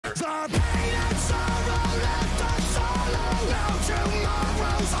Also,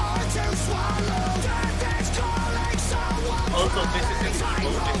 this is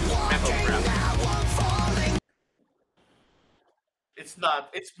metal rap. It's not.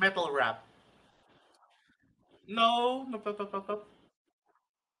 It's metal rap. No, no, no.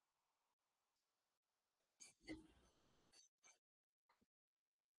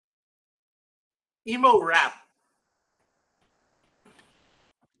 Emo rap.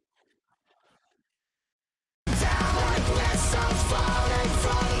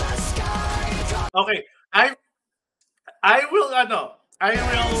 Okay, I will I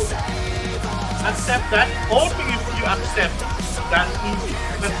will accept that only if you accept that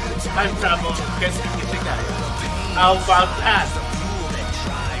time travel can be physical. How about that?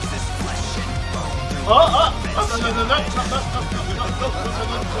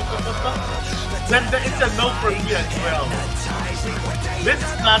 Then it's a no for me as well. This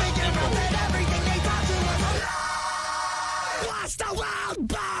is not emo.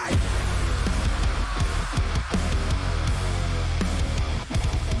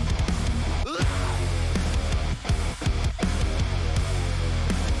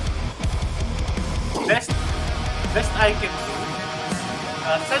 Best I can do.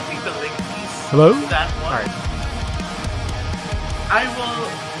 Send me the link, please. Hello? To that one. Alright.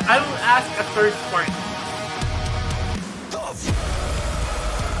 I will ask a third party.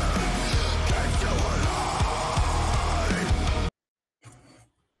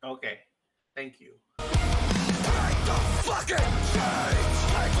 Okay. Thank you.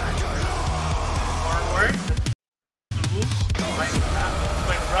 Forward to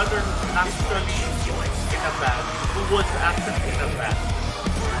my brother who's actually in a band. Who was actually in a band.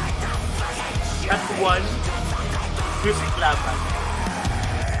 That's one music lab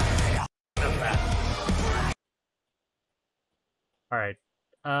in a band. Alright.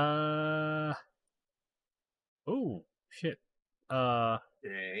 Oh, shit.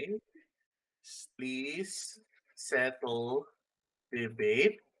 Okay. Please settle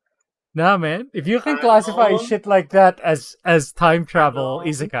debate. Nah, man. If you can classify shit like that as time travel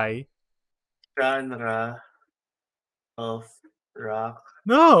isekai. Genre of rock.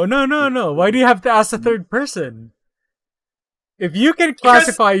 No. Why do you have to ask a third person? If you can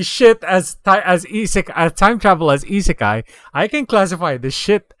classify shit as time travel as isekai, I can classify the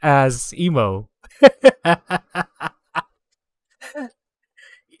shit as emo.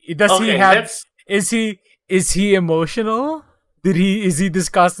 Does he have? Is he emotional? Is he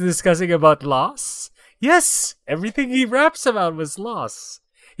discussing about loss? Yes, everything he raps about was loss.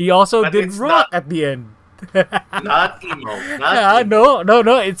 He also did rock at the end. Not emo.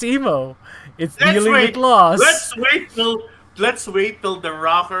 No, it's emo. It's dealing with loss. Let's wait till the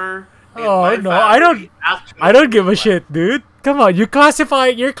rocker. Oh no, I don't give a shit, dude. Come on, you're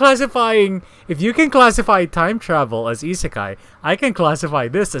classifying. If you can classify time travel as isekai, I can classify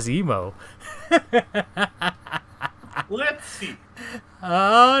this as emo. Let's see.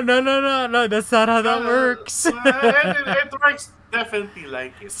 Oh no! That's not how that works. It works definitely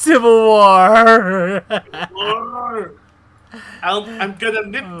like it. Civil War. I'm gonna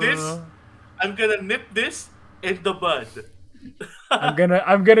nip this. I'm gonna nip this in the bud. I'm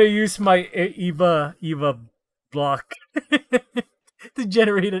gonna use my Eva block to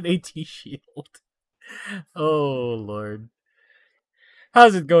generate an AT shield. Oh Lord.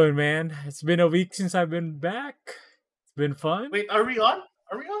 How's it going, man? It's been a week since I've been back. It's been fun. Wait, are we on?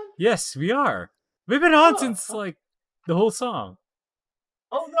 Are we on? Yes, we are. We've been on since like the whole song.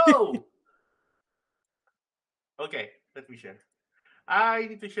 Oh no! Okay, let me share. I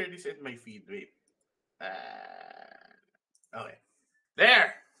need to share this in my feed. Wait. Okay.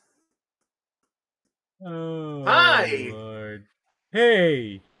 There! Oh, hi! Lord.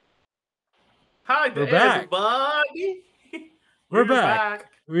 Hey! Hi there, everybody! We're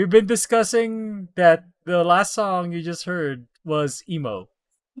back. We've been discussing that the last song you just heard was emo.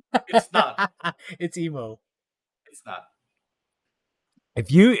 It's not. It's emo. It's not.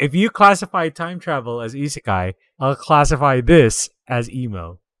 If you classify time travel as isekai, I'll classify this as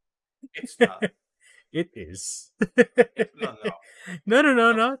emo. It's not. It is. No.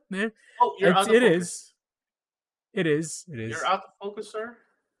 No. Oh, you're out of focus. It is. You're out of focus, sir.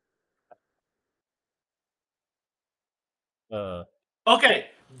 Okay.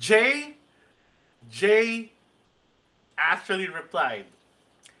 Jay actually replied,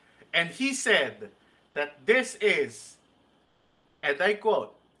 and he said that this is, and I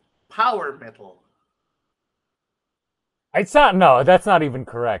quote, power metal. It's not. No, that's not even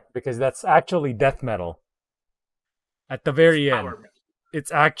correct because that's actually death metal. At the very end,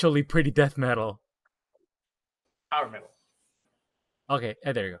 it's actually pretty death metal. Power metal. Okay,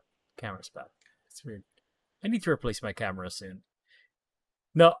 there you go. camera's back. It's weird. I need to replace my camera soon.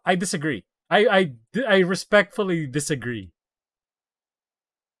 No, I disagree. I respectfully disagree.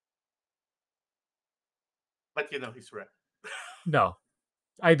 But he's right. No,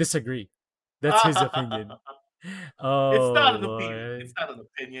 I disagree. That's his opinion. Oh, It's not an Lord. opinion. It's not an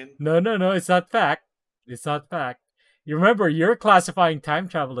opinion. No, it's not fact. It's not fact. You remember, you're classifying time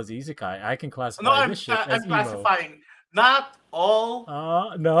travel as isekai. I can classify No, this shit as I'm emo. classifying. Not all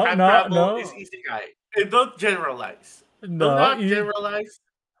No, time travel is isekai. And don't generalize. No, Do not generalize.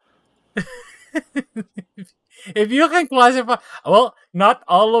 If you can classify, well, not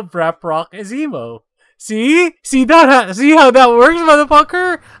all of rap rock is emo. See that? See how that works,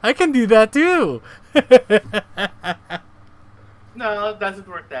 motherfucker? I can do that too. No, it doesn't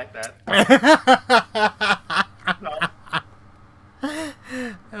work like that. No.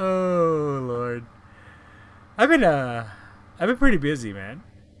 Oh Lord, I've been pretty busy, man.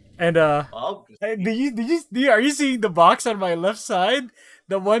 And Obviously. are you seeing the box on my left side?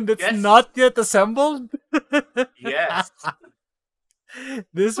 The one that's Yes. not yet assembled? Yes.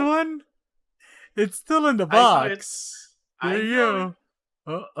 This one? It's still in the I saw it. box. I There you know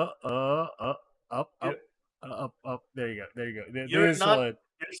go. Up. You- Up. There you go. You're There's not- one.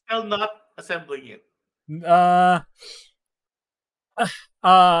 You're still not assembling it.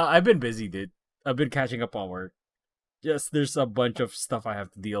 I've been busy, dude. I've been catching up on work. Yes, there's a bunch of stuff I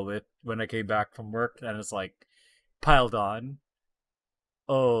have to deal with when I came back from work, and it's like piled on.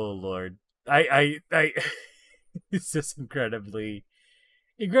 Oh Lord, I it's just incredibly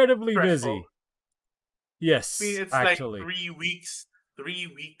busy. Stressful. Yes, I mean, it's actually. like 3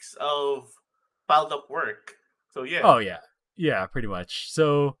 weeks of piled up work. So yeah. Oh yeah, pretty much.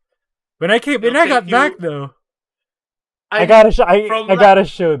 So when I It'll got take back you- though, I I gotta show. I from gotta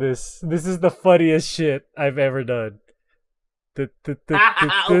show this. This is the funniest shit I've ever done.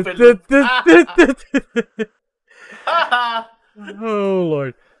 Oh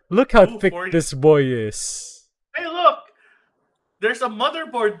Lord! Look how thick 240. this boy is. Hey, look! There's a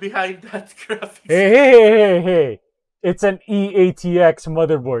motherboard behind that graphics. Hey! It's an EATX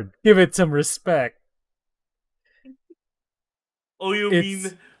motherboard. Give it some respect. Oh, you It's-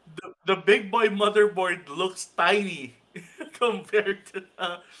 mean the big boy motherboard looks tiny compared to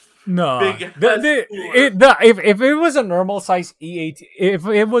the No, big ass cooler. if it was a normal size if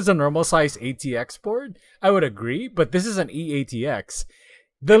it was a normal size ATX board, I would agree. But this is an EATX.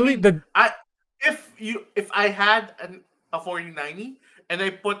 If I had a 4090 and I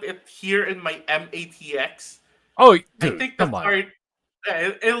put it here in my MATX, Oh, I dude, think the come on. card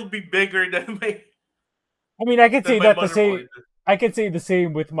it'll be bigger than my I mean, I could say than my that the same. motherboard. I could say the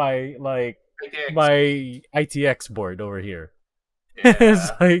same with my ITX. my ITX board over here. Yeah.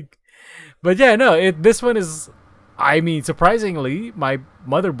 It's like, but yeah, no. This one is. I mean, surprisingly, my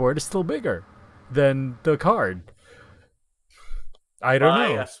motherboard is still bigger than the card. I don't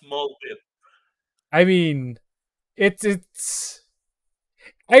By know. a small bit. I mean, it's.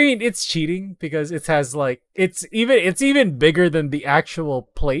 I mean, it's cheating because it has it's even bigger than the actual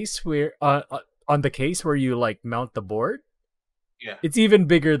place where on the case where you mount the board. Yeah. It's even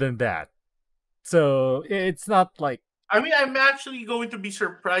bigger than that. So it's not like. I mean, I'm actually going to be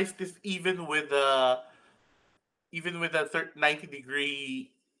surprised if even with a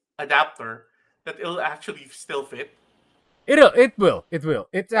 90-degree adapter that it'll actually still fit. It will.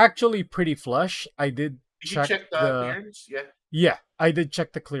 It's actually pretty flush. I did Did you check check the clearance? Yeah. Yeah, I did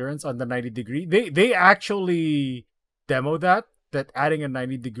check the clearance on the 90-degree. They actually demo that adding a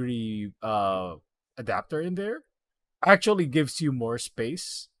 90-degree adapter in there actually gives you more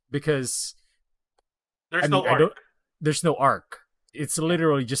space because There's no arc. There's no arc. It's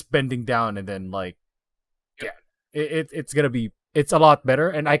literally just bending down and then it's a lot better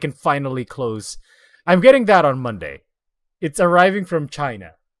and I can finally close. I'm getting that on Monday. It's arriving from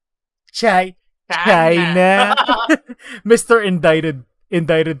China. China. Mr. Indicted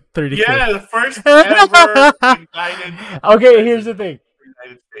 35th. Yeah, the first ever indicted. Okay, here's the thing.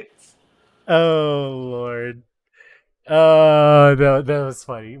 United States. Oh Lord. That was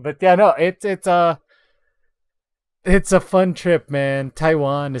funny. But yeah, no, it's a fun trip, man.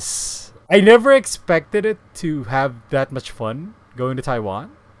 Taiwan is. I never expected it to have that much fun going to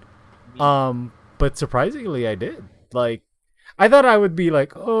Taiwan. But surprisingly, I did. I thought I would be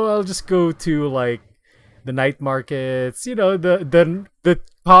I'll just go to the night markets, the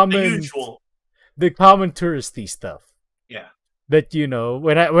common, The usual. the common touristy stuff. Yeah. That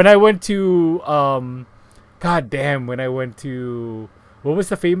when I went to when I went to what was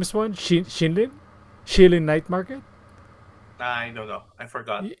the famous one? Shilin night market. I don't know. I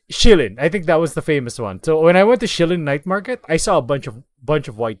forgot. Shilin. I think that was the famous one. So when I went to Shilin Night Market, I saw a bunch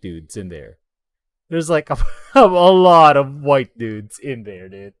of white dudes in there. There's like a lot of white dudes in there,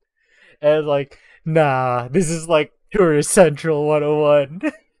 dude. And like, nah, this is like Tourist Central 101.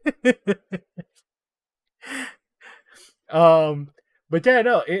 um, but yeah,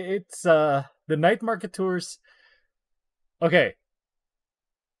 no, it's the night market tours. Okay,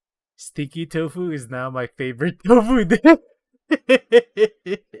 sticky tofu is now my favorite tofu dish.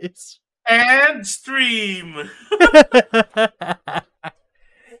 And stream.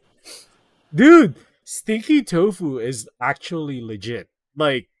 Dude, sticky tofu is actually legit.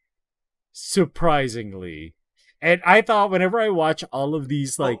 Like, surprisingly. And I thought whenever I watch all of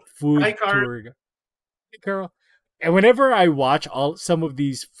these like Oh, food hi, Car. tour girl, and whenever I watch all some of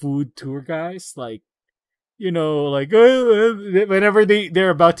these food tour guys, like like whenever they're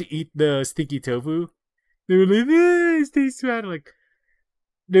about to eat the sticky tofu, they're like, it tastes bad. Like,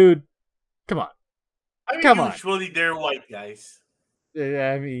 dude, come on, I mean, come on. usually they're white guys.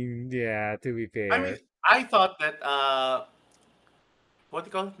 I mean, yeah. To be I mean, fair, I thought that what do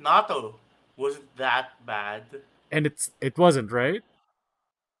you call it? Natto wasn't that bad. and it wasn't right.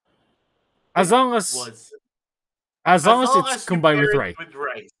 As It long as was. as As long as long it's as you combined with pair it rice, with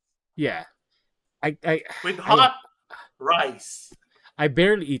rice. yeah. I With I hot rice. I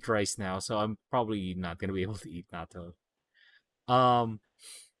barely eat rice now, so I'm probably not gonna be able to eat natto. Um,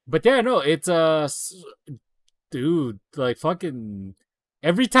 but yeah, no, it's dude, like fucking.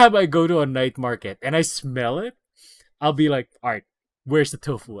 Every time I go to a night market and I smell it, I'll be like, all right, where's the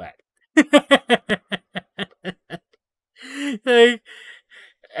tofu at? Like,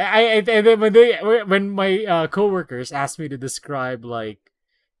 and then when my coworkers ask me to describe like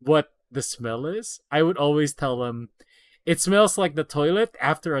what the smell is, I would always tell them it smells like the toilet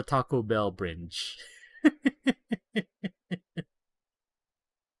after a Taco Bell binge.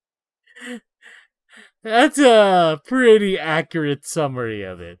 That's a pretty accurate summary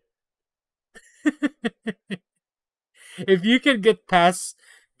of it. If you can get past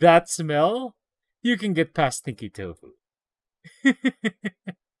that smell, you can get past stinky tofu.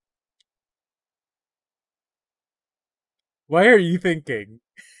 Why are you thinking?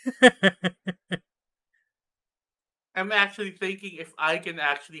 I'm actually thinking if I can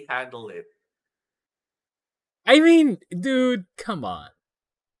actually handle it. I mean, dude, come on.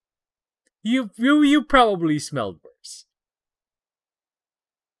 You probably smelled worse.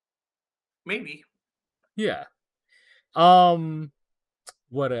 Maybe. Yeah.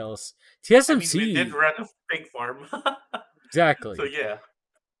 What else? I mean, we did TSMC. run a pig farm. So Exactly. yeah.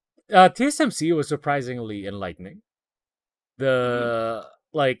 TSMC was surprisingly enlightening. Hmm. The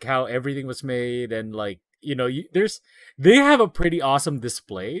like how everything was made and like they have a pretty awesome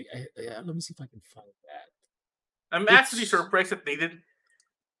display. Let me see if I can find that. I'm actually It's surprised that they didn't.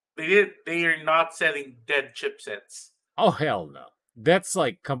 They are not selling dead chipsets. oh hell no. That's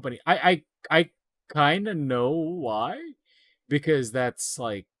like company. I kind of know why because that's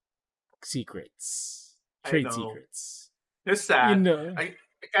like secrets, I trade know. secrets. It's You sad. know. I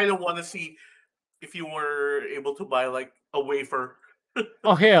kind of want to see if you were able to buy like a wafer.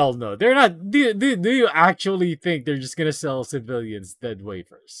 Oh hell no. They're not. Do you actually think they're just gonna sell civilians dead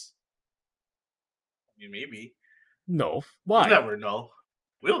wafers? I mean, maybe. No. We'll Why? never know.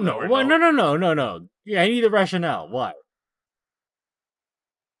 We'll No. never Why? No. know. No. No. No. No. Yeah, I need a rationale. Why?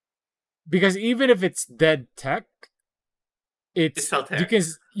 Because even if it's dead tech, It's it's still tech.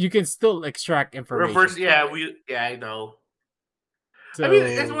 you can still extract information Reverse, from yeah, it. I know. I mean,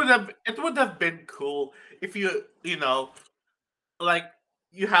 So it would have been cool if like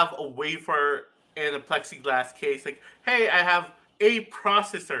you have a wafer in a plexiglass case. Like, hey, I have a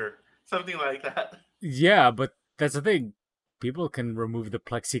processor, something like that. yeah, but that's the thing. People can remove the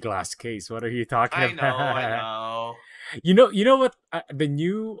plexiglass case. What are you talking I know, I about? know. You know what? The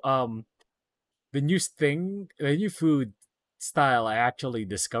new food style I actually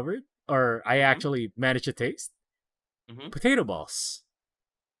discovered, or I Hmm. actually managed to taste Hmm. potato balls,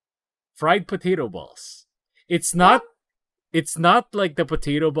 fried potato balls. It's What? not. It's not like the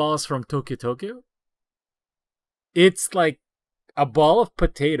potato balls from Tokyo Tokyo. It's like a ball of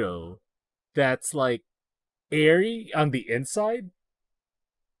potato that's like airy on the inside.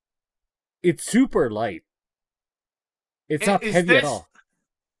 It's super light. It's not Is heavy at this all.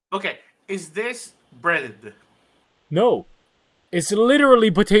 okay? Is this breaded? No, it's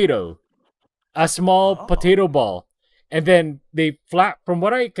literally potato. A small Oh, potato ball. And then from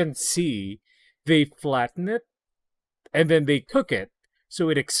what I can see, they flatten it and then they cook it so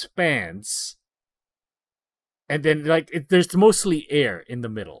it expands. And then there's mostly air in the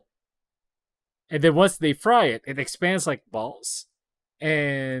middle. and then once they fry it, it expands like balls,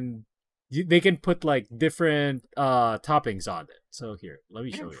 and they can put like different toppings on it. So here, let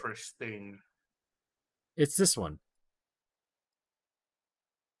me show you. Interesting. It's this one.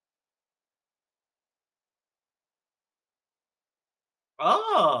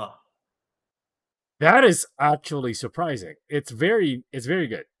 Oh, That is actually surprising. It's very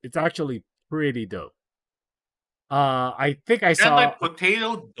good. It's actually pretty dope. I think I and saw like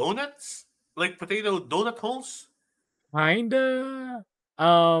potato donuts, like potato donut holes. kinda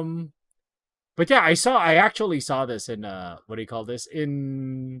um but yeah, I actually saw this in what do you call this?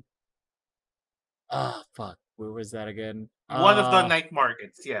 In fuck, where was that again? One of the night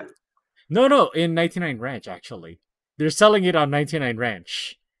markets. Yeah. No, in 99 Ranch actually. They're selling it on 99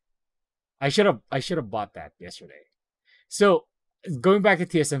 Ranch. I should have bought that yesterday. So, going back to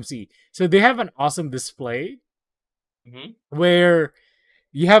TSMC. So they have an awesome display Hmm. where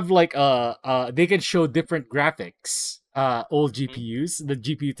you have like they can show different graphics, old GPUs, the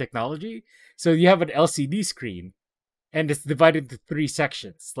GPU technology. So you have an LCD screen, and it's divided into three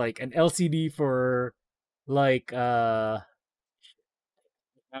sections, like an LCD for like have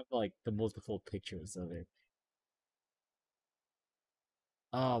like the multiple pictures of it.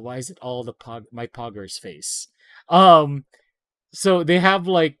 Why is it all the my pogger's face? Um, so they have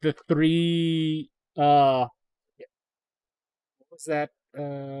like the three what was that?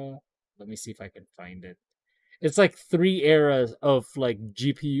 Let me see if I can find it. It's like three eras of like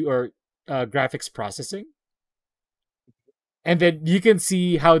GPU or graphics processing, and then you can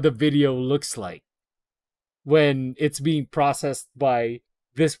see how the video looks like when it's being processed by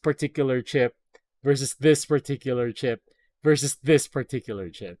this particular chip versus this particular chip versus this particular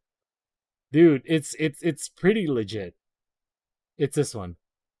chip. Dude, it's pretty legit. It's this one.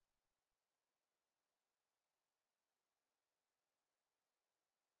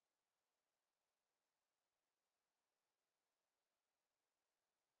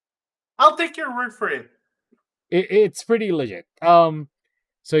 I'll take your word for it. It's pretty legit.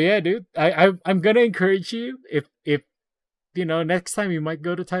 So yeah, dude, I'm gonna encourage you if next time you might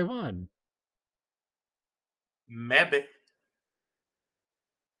go to Taiwan. Maybe.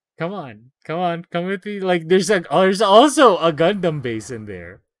 Come with me. Like there's also a Gundam base in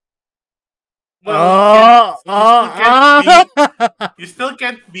there. Well, you still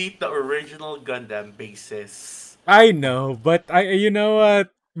can't beat the original Gundam bases. I know, but you know what?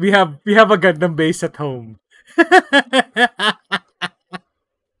 We have a Gundam base at home.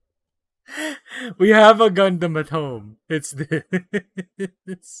 We have a Gundam at home. It's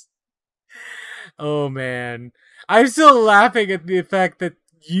this. Oh man, I'm still laughing at the fact that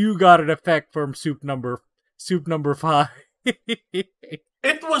you got an effect from soup number 5.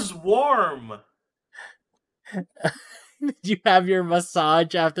 It was warm. Did you have your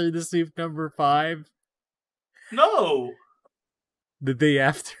massage after the soup number 5? No. The day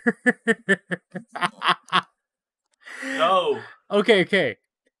after? No. Okay.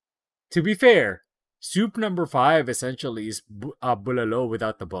 To be fair, soup number 5 essentially is bulalo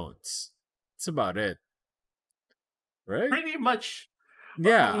without the bones. That's about it. Right? Pretty much.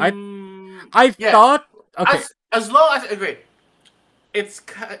 Yeah, Mm, I yeah. thought okay. As long as okay,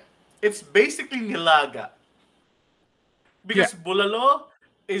 it's basically nilaga Yeah. because bulalo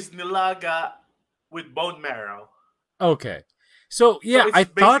is nilaga with bone marrow. Okay. So So yeah,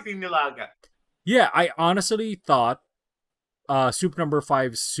 it's basically nilaga. I honestly thought soup number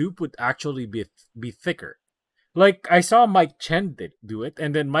 5 soup would actually be thicker. Like I saw Mike Chen do it,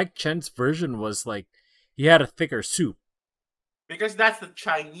 and then Mike Chen's version was like he had a thicker soup. Because that's the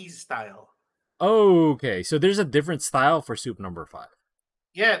Chinese style. Okay, so there's a different style for soup number 5.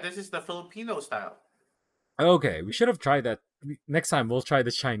 Yeah, this is the Filipino style. Okay, we should have tried that. Next time we'll try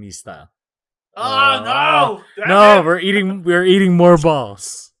the Chinese style. Oh no! Damn No, it! we're eating more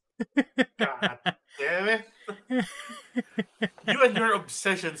balls. God damn it! You and your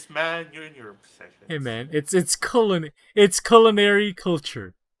obsessions, man. You and your obsessions. Hey man, it's culinary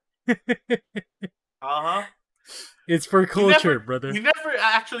culture. Uh-huh. It's for culture, We brother. never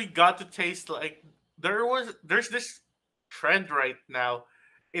actually got to taste like there's this trend right now.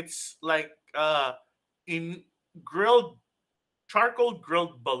 It's like in grilled charcoal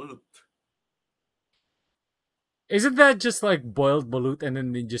grilled balut. Isn't that just like boiled balut and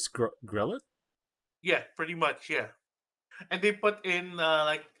then they just grill it? Yeah, pretty much, yeah. And they put in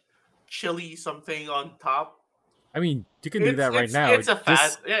like chili something on top. I mean, you can do that right now. It's a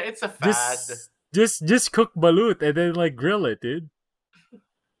fad. Yeah, it's a fad. Just cook balut and then like grill it, dude.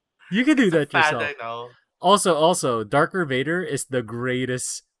 You can do It's a that fad, yourself. I know. Also, Darker Vader is the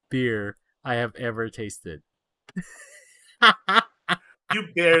greatest beer I have ever tasted. You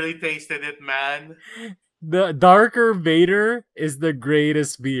barely tasted it, man. The darker Vader is the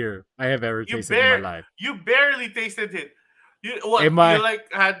greatest beer I have ever You tasted in my bare life. you barely tasted it. You what? Am You I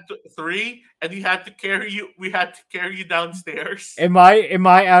like had three, and you had to carry you. We had to carry you downstairs. am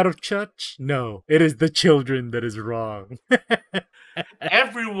I out of touch? No, it is the children that is wrong.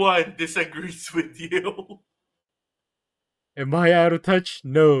 Everyone disagrees with you. Am I out of touch?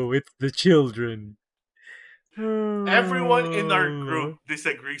 No, it's the children. Everyone in our group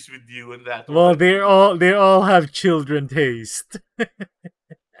disagrees with you in that Well, one. they all have children taste.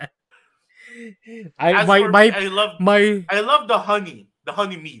 I As my for me, my my I love the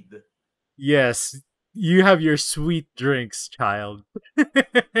honey mead. yes, you have your sweet drinks, child.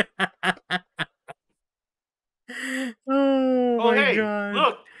 Oh Oh my hey, god.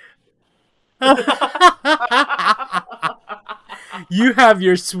 look. You have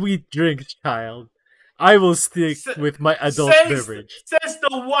your sweet drinks, child. I will stick S- with my adult says beverage. says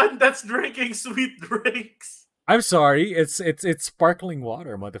the one that's drinking sweet drinks. I'm sorry, it's sparkling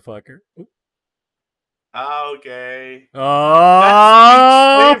water, motherfucker. Okay. That's peach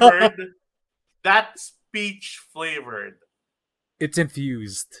Oh, flavored. That's peach flavored. it's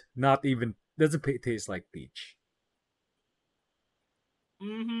infused. Not even doesn't taste like peach.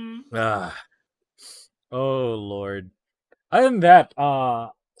 Mm-hmm. Ah, oh lord. Other than that,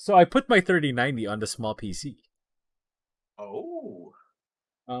 so I put my 3090 on the small PC. Oh.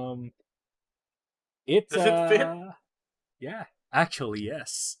 Um, it's Does it fit? yeah, actually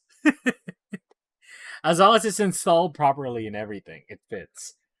yes. As long as it's installed properly and everything, it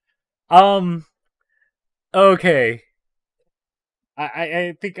fits. Um, okay.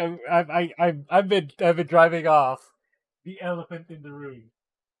 I think I've been driving off the elephant in the room.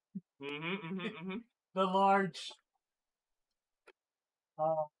 Mm-hmm, mm-hmm, mm-hmm. The large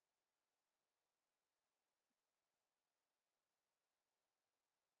uh,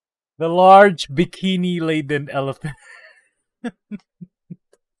 the large bikini laden elephant.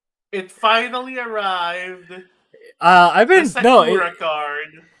 It finally arrived. I've The been no, it Sakura card.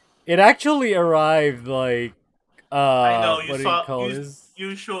 it actually arrived like I know you what do you saw call this?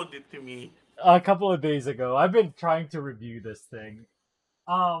 you showed it to me. A couple of days ago. I've been trying to review this thing.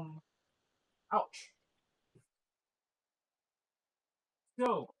 Um, ouch.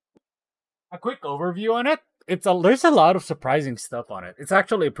 So, a quick overview on it. There's a lot of surprising stuff on it. It's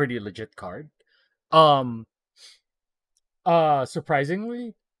actually a pretty legit card. Um,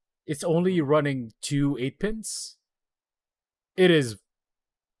 surprisingly, it's only running two 8 pins. It is.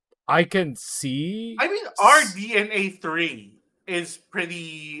 I can see. I mean, RDNA3 is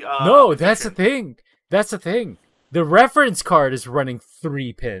pretty No, that's the efficient. thing. That's the thing. The reference card is running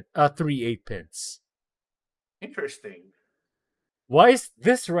three 8 pins. Interesting. Why is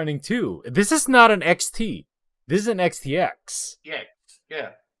this running two? This is not an XT. This is an XTX. Yeah. Yeah.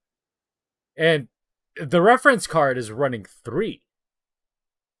 And the reference card is running three.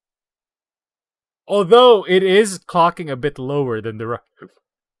 Although it is clocking a bit lower than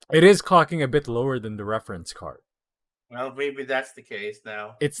it is clocking a bit lower than the reference card. Well, maybe that's the case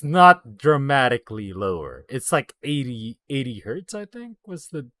now. It's not dramatically lower. It's like 80 hertz, I think, was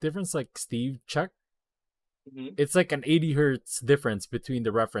the difference, like Steve checked. Mm-hmm. It's like an 80 hertz difference between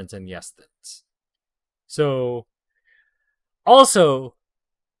the reference and Yeston's. So, also,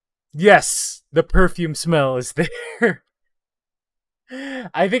 yes, the perfume smell is there.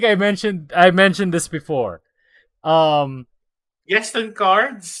 I think I mentioned this before. Yeston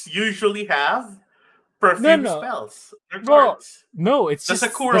cards usually have No, perfume no. spells. They're Well, cards. no, it's The just the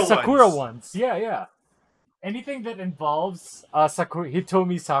Sakura Sakura ones. ones. Yeah, yeah. Anything that involves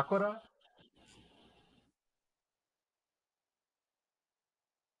Hitomi Sakura.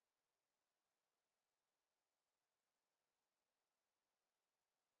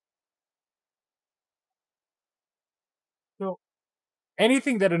 So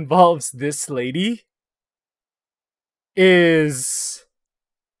anything that involves this lady is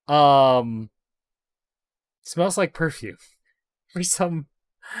um smells like perfume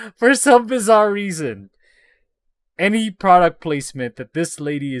for some bizarre reason. Any product placement that this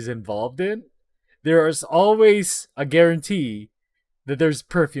lady is involved in, there is always a guarantee that there's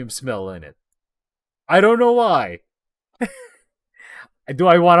perfume smell in it. I don't know why. Do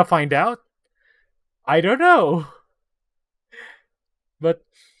I want to find out? I don't know. But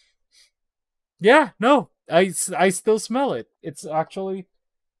yeah, no, I still smell it. It's actually,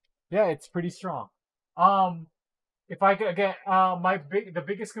 yeah, it's pretty strong. If I could get the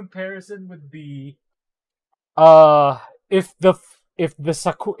biggest comparison would be uh if the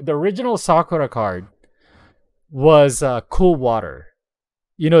original Sakura card was cool water,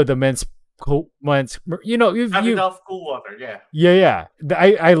 the men's you know, Have you enough cool water. Yeah. yeah.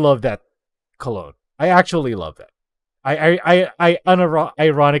 I love that cologne. I actually love that.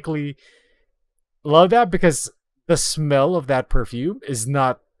 Ironically love that because the smell of that perfume is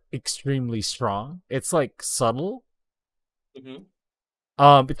not extremely strong. It's like subtle. Hmm.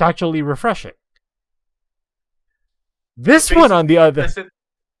 It's actually refreshing. It This one, on the basically other,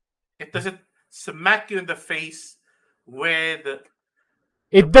 it doesn't smack you in the face with the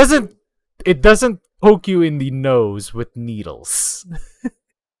it doesn't perfume. it doesn't poke you in the nose with needles.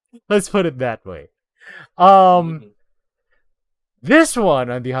 Let's put it that way. Um, Hmm. this one,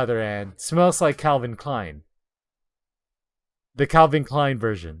 on the other hand, smells like Calvin Klein, the Calvin Klein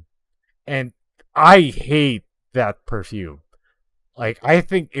version, and I hate that perfume. Like, I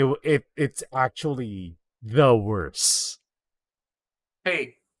think it's actually the worst.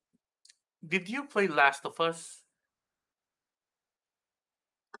 Hey, did you play Last of Us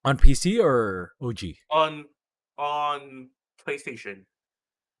On PC or OG? on PlayStation?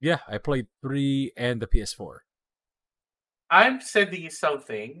 Yeah, I played 3 and the PS4. I'm sending you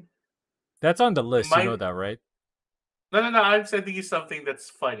something. That's on the list, you know My that, right? no. I'm sending you something that's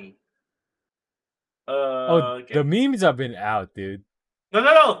funny. Oh, the Okay. memes have been out, dude.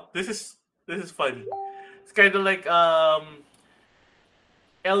 No. This is funny. It's kind of like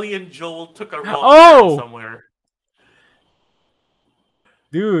Ellie and Joel took a wrong turn Oh, somewhere.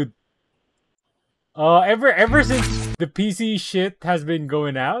 dude. Ever since the PC shit has been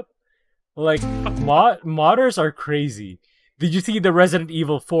going out, like modders are crazy. Did you see the Resident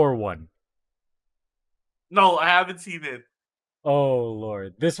Evil 4 one? No, I haven't seen it. Oh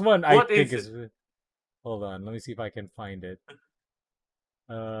lord, this one I What think is is. it? Hold on, let me see if I can find it.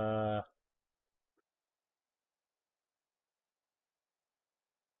 Uh,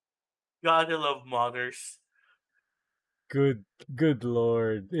 Gotta love modders. good, good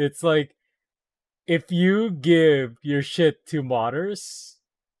lord. It's like if you give your shit to modders,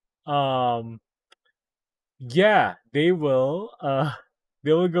 um, yeah, they will.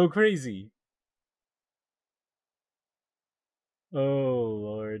 They will go crazy. Oh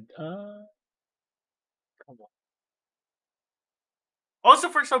lord. Come on. Also,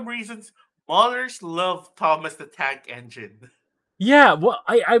 for some reasons, modders love Thomas the Tank Engine. Yeah, well,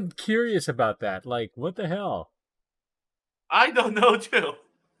 I'm curious about that. Like, what the hell? I don't know too.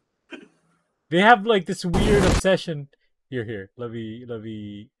 They have like this weird obsession. Here. Let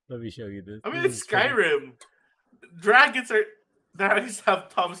me show you this. I This mean, is it's pretty. Skyrim. Dragons are dragons have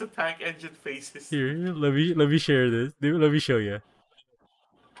Thomas the Tank Engine faces. Here, let me share this. Let me show you.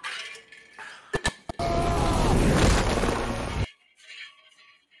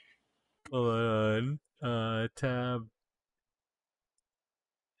 Hold on. Tab.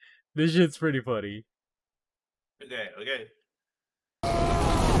 This shit's pretty funny. Okay.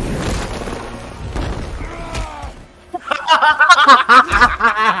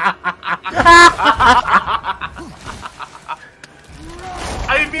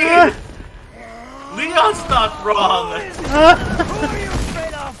 I mean, Leon's not wrong.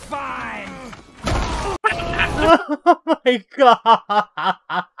 Oh my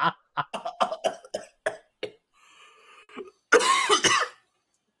god!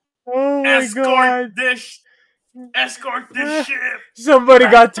 Oh my Escort god! this, escort this ship. Somebody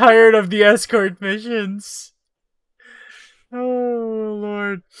got tired of the escort missions. Oh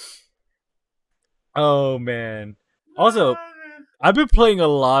lord. Oh man. Also,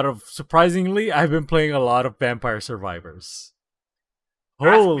 surprisingly, I've been playing a lot of Vampire Survivors. Ask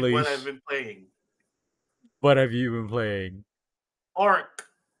me Holy what I've been playing. what have you been playing? Ark.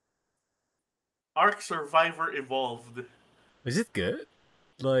 Ark Survivor Evolved. Is it good?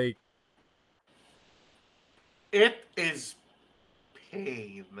 Like, It is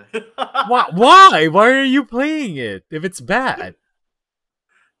pain. why? Why? Why are you playing it if it's bad?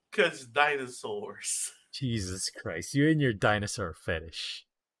 Because dinosaurs. Jesus Christ, you and your dinosaur fetish.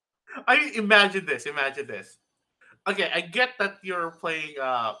 I mean, imagine this. Imagine this. Okay, I get that you're playing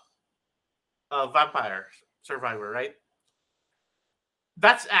Vampire Survivor, right?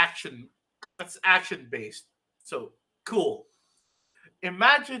 That's action. That's action based. So cool.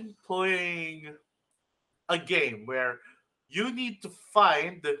 Imagine playing a game where you need to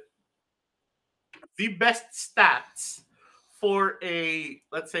find the best stats for a,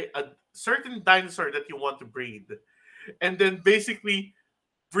 let's say, a certain dinosaur that you want to breed, and then basically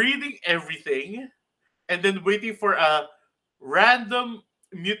breeding everything and then waiting for a random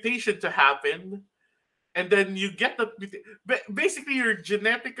mutation to happen, and then you get that basically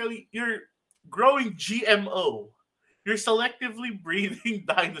you're growing GMO. You're selectively breeding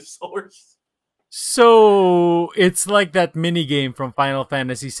dinosaurs. So it's like that mini game from Final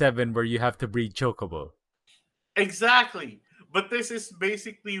Fantasy VII where you have to breed chocobo. Exactly. But this is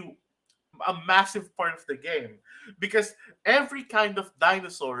basically a massive part of the game because every kind of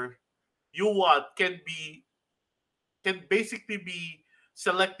dinosaur you want can basically be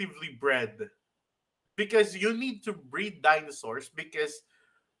selectively bred because you need to breed dinosaurs because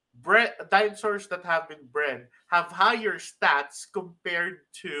dinosaurs that have been bred have higher stats compared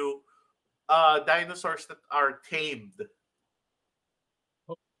to dinosaurs that are tamed.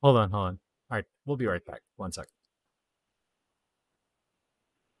 Hold on, hold on. All right, we'll be right back. One sec.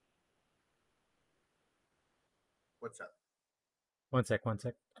 What's up? One sec. One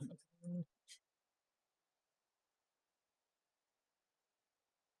sec.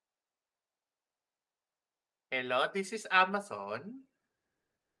 Hello, this is Amazon.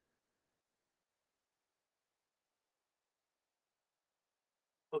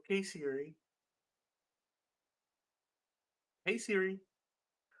 Okay, Siri. Hey, Siri.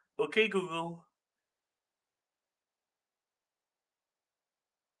 Okay, Google.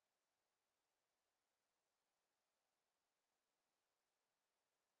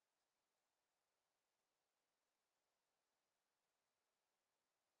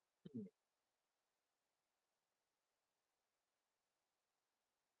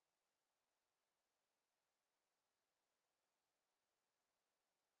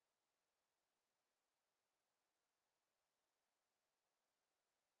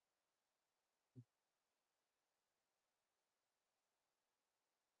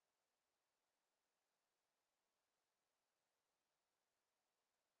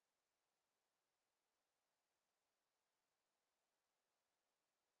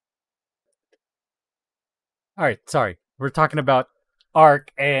 All right, sorry. We're talking about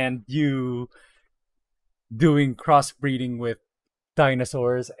Ark and you doing crossbreeding with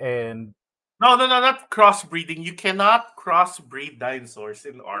dinosaurs and No, no, no, not crossbreeding. You cannot crossbreed dinosaurs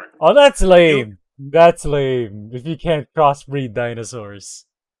in art. oh, that's You lame. That's lame. If you can't crossbreed dinosaurs.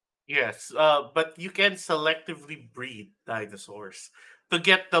 Yes, but you can selectively breed dinosaurs to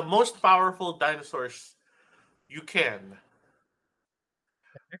get the most powerful dinosaurs you can.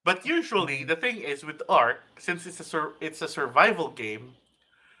 But usually, the thing is with Ark, since it's a survival game,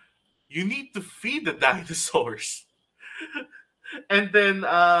 you need to feed the dinosaurs. And then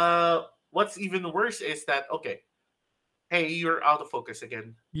what's even worse is that okay, hey, you're out of focus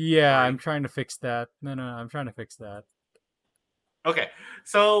again. Yeah, I'm Sorry. trying to fix that. No, no, I'm trying to fix that. Okay,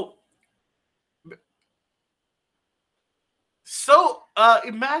 so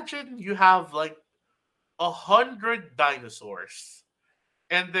imagine you have like 100 dinosaurs,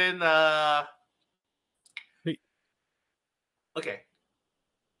 and then Hey, okay,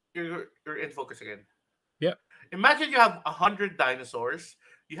 you're in focus again. yep. Imagine you have 100 dinosaurs.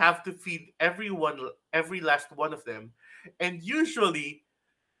 You have to feed every last one of them, and usually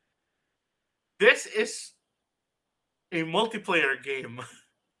this is a multiplayer game.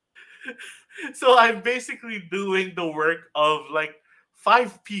 So I'm basically doing the work of like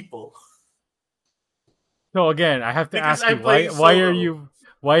 5 people So again, I have to because ask you I'm playing solo.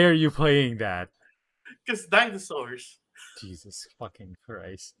 why are you playing that? Because dinosaurs. Jesus fucking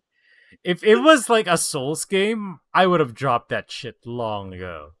Christ. If it was like a Souls game, I would have dropped that shit long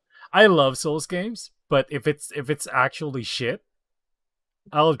ago. I love Souls games, but if it's actually shit,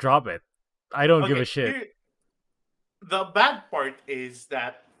 I'll drop it. I don't give a Okay, shit. here the bad part is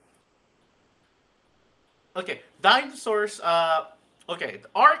that okay, dinosaurs. Okay, the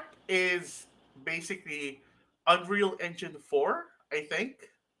Ark is basically Unreal Engine 4, I think,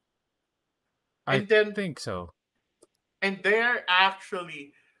 I and then think so. they're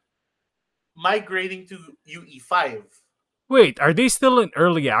actually migrating to UE5. Wait, are they still in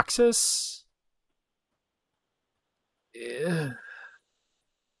early access? Ugh.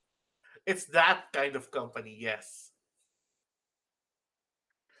 It's that kind of company, yes.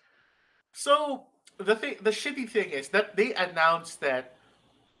 So the shitty thing is that they announced that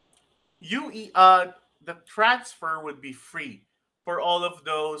UE the transfer would be free for all of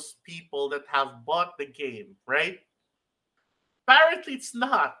those people that have bought the game, right? Apparently, it's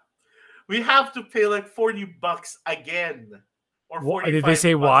not. We have to pay like $40 again, or Did they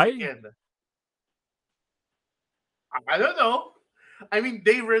say 45 bucks why? again. I don't know. I mean,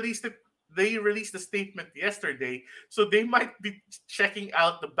 they released it. They released the statement yesterday, so they might be checking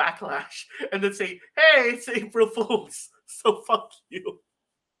out the backlash and then say, "Hey, it's April Fools, so fuck you."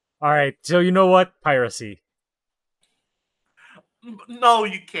 All right, so you know what? Piracy. No,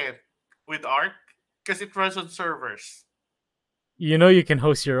 you can't with Arc because it runs on servers. You know you can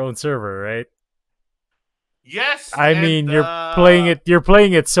host your own server, right? Yes, I and mean, you're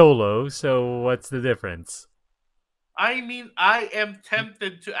playing it solo, so what's the difference? I mean, I am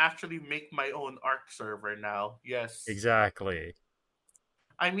tempted to actually make my own Arc server now. Yes. Exactly.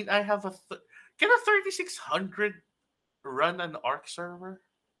 I mean, I have can a 3600 run an Arc server?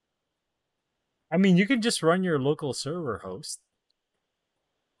 I mean, you can just run your local server host.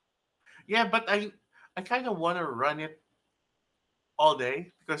 Yeah, but I kind of want to run it all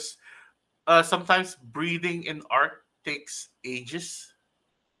day because sometimes breeding in Arc takes ages.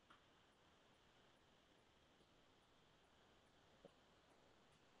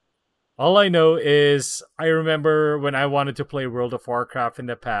 All I know is I remember when I wanted to play World of Warcraft in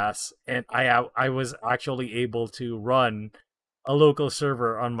the past, and I was actually able to run a local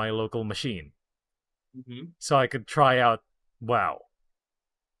server on my local machine, Hmm. so I could try out. Wow,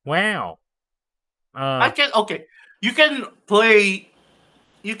 wow. I Uh, can okay. You can play.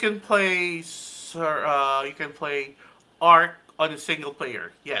 You can play. Sir, you can play Arc on a single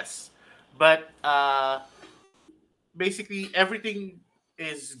player. Yes, but basically everything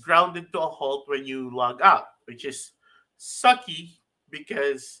is grounded to a halt when you log out, which is sucky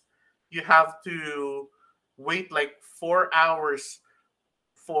because you have to wait like 4 hours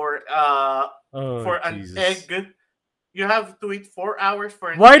for uh oh for an Jesus. egg. You have to wait 4 hours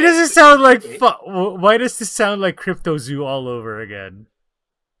for an Why does egg it to sound like incubate why does this sound like Crypto Zoo all over again?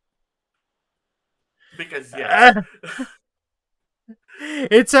 because yes.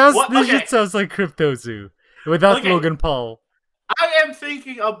 It sounds What? this Okay, shit sounds like Crypto Zoo without okay. Logan Paul. I am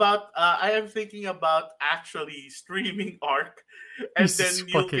thinking about actually streaming Arc, and Jesus then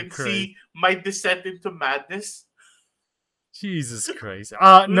you fucking can Christ. see my descent into madness. Jesus Christ.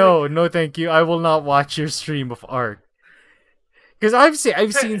 Like, No, thank you. I will not watch your stream of art. Because I've seen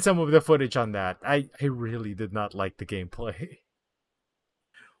hey, some of the footage on that. I really did not like the gameplay.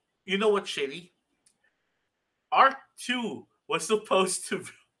 you know what's shitty? Arc 2 was supposed to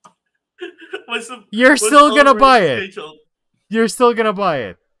was You're was still gonna already buy it. scheduled. You're still gonna buy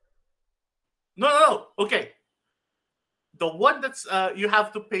it. No, no, no. Okay, the one that's you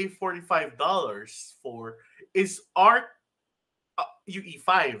have to pay $45 for is Arc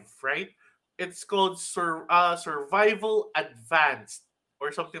UE5, right? It's called Survival Advanced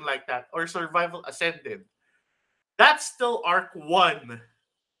or something like that, or Survival Ascended. That's still Arc 1,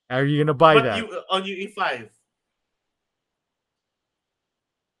 Are you gonna buy but that? you on UE5.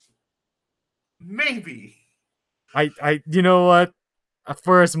 Maybe. you know what?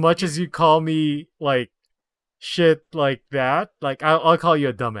 For as much You, as you call me like shit like that, like I'll call you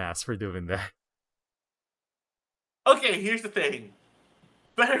a dumbass for doing that. okay, here's the thing.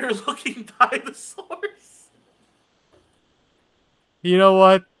 Better looking dinosaurs. You know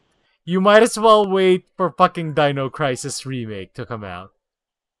what? You might as well wait for fucking Dino Crisis remake to come out.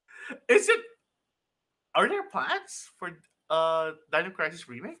 Is it? Are there plans for Dino Crisis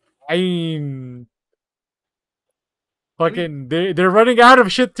remake? I mean, I mean, fucking they're running out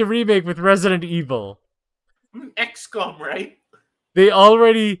of shit to remake with Resident Evil. XCOM, right? They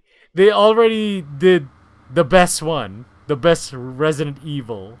already they already did the best one, the best Resident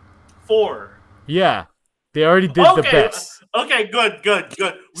Evil. 4. Yeah, they already did the Okay, best. okay, good, good,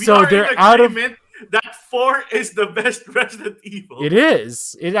 good. We So are in they're out of. agreement that 4 is the best Resident It Evil.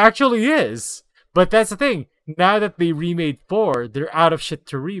 is. It actually is. But that's the thing. Now that they remade 4, they're out of shit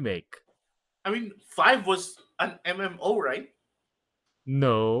to remake. I mean, 5 was an MMO, right?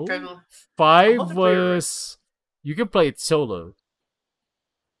 Kind No. of a 5 multiplayer, right? was. You can play it solo.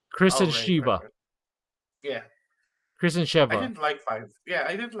 Chris Oh, and right, right, Shiva. right. Yeah, Chris and I Shiva. didn't like 5. Yeah,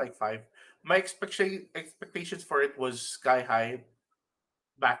 I didn't like 5. My expectations for it was sky high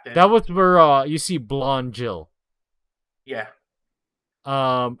back That then. was where you see Blonde Jill. Yeah.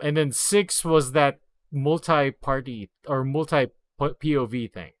 And then 6 was that multi-party or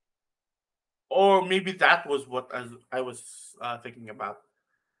multi-POV thing. Or maybe that was what I was thinking about.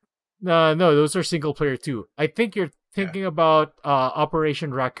 No, those are single player too. I think you're Yeah, thinking about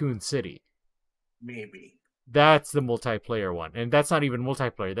Operation Raccoon City. maybe. That's the multiplayer one, and that's not even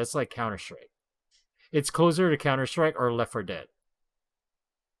multiplayer. That's like Counter Strike. It's closer to Counter Strike or Left 4 Dead.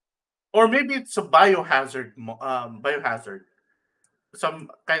 Or maybe it's a biohazard, biohazard. Some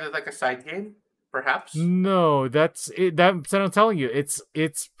kind of like a side game, perhaps. No, that's it. That's what I'm telling you. It's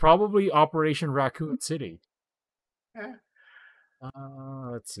probably Operation Raccoon City. Yeah.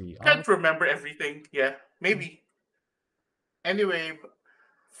 Let's see. Can't remember everything. Yeah, maybe. Anyway,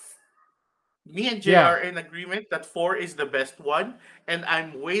 me and Jay Yeah, are in agreement that 4 is the best one, and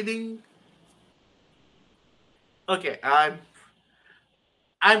I'm waiting. Okay, I'm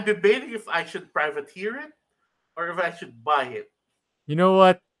debating if I should privateer it or if I should buy it. you know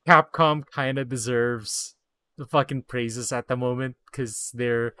what? Capcom kind of deserves. the fucking praises at the moment because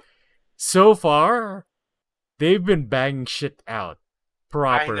they're so far they've been banging shit out I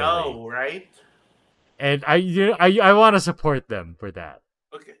properly, know, right? and I want to support them for that.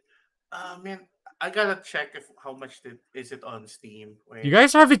 Okay. Man, I gotta check if how much is it on Steam. You Wait.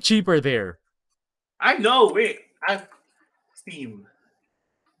 guys have it cheaper there. I know. Wait. I Steam.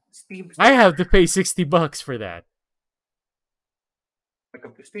 Steam I store. have to pay $60 for that.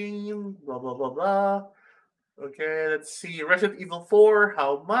 Welcome to Steam. Blah blah blah blah. Okay, let's see. Resident Evil 4.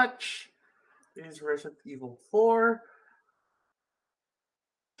 How much is Resident Evil 4?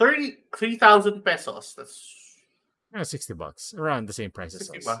 33,000 pesos. That's $60, around the same price as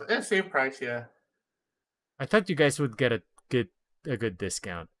 60 us. bucks. Yeah, same price, yeah. I thought you guys would get a good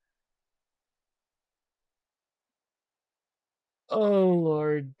discount. Oh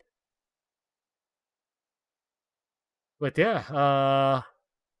Lord. But yeah,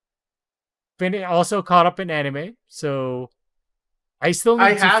 also caught up in anime, so I still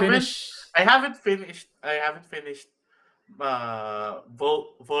I need to haven't finish. I haven't finished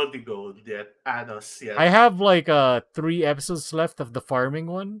Voldigo yet. Anos I yet. have like 3 episodes left of the farming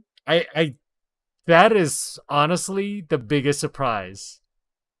one. I that is honestly the biggest surprise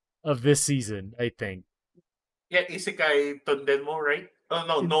of this season, I think. Yeah, Isekai Tondenmo, right? Oh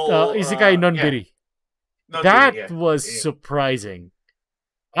no, no Isekai yeah. non-biri. Not Biri, That yeah. was Yeah. surprising.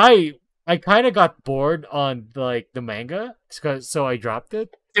 I kind of got bored on like the manga, so I dropped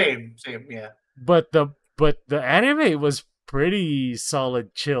it. Same, yeah. But the anime was pretty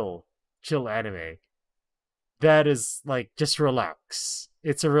solid, chill anime. That is like just relax.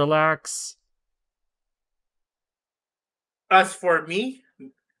 It's a relax. As for me,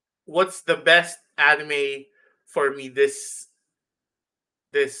 what's the best anime for me this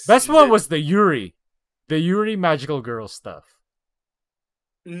Best one season? was the Yuri magical girl stuff.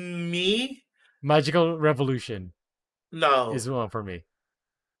 Me? Magical Revolution No. is one for me.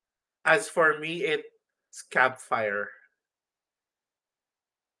 As for me, it's campfire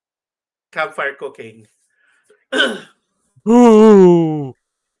cooking. Ooh,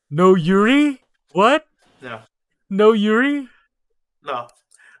 no Yuri? What? No, No Yuri? no.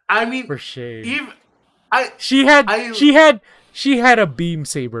 I mean, For shame. even I, She had I, she had she had a beam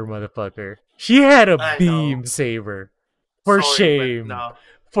saber, motherfucker. She had a I know. beam saber. For Sorry, but shame. no,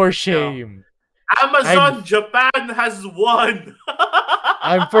 For no. shame. I'm Amazon Japan has won.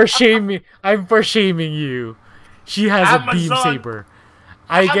 I'm for shaming you. She has a beam Amazon, saber.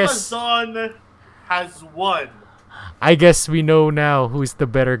 I guess Amazon has won. I guess we know now who's the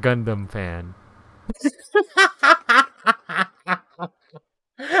better Gundam fan.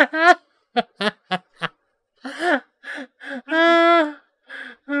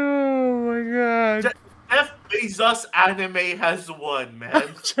 Oh my god. Jeff Bezos anime has won,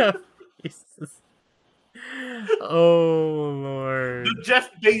 man. Jeff Bezos. Oh The lord. Jeff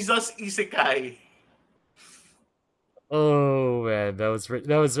Bezos isekai. Oh man, that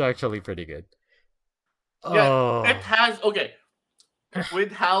was actually pretty good. Yeah, it Oh. has okay.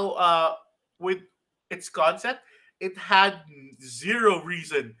 With how with its concept, it had zero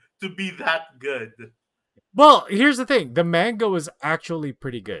reason to be that good. Well, here's the thing. The manga was actually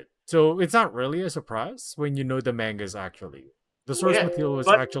pretty good. So it's not really a surprise when you know the manga is actually. The source Yeah, material was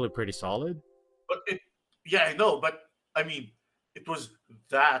but actually pretty solid. it yeah, I know, but I mean, it was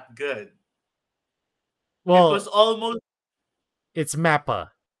that good. It was Well, almost it's Mappa.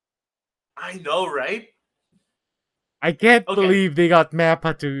 I know, right? I can't Okay, believe they got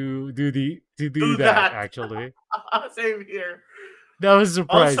Mappa to do do that that. actually. Same here. That was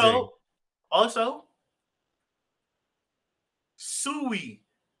surprising. Also, Sui,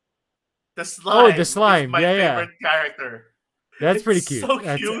 the Oh, the slime, is slime. my Yeah, yeah. favorite character. That's It's pretty cute. so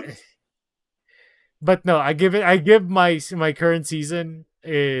That's cute. But no, I give my current season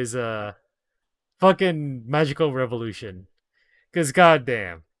is fucking Magical Revolution. Cause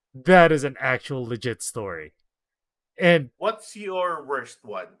goddamn, that is an actual legit story. And What's your worst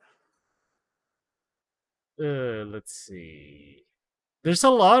one? let's see. There's a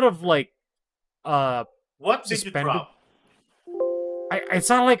lot of like uh What did you suspended. drop? It's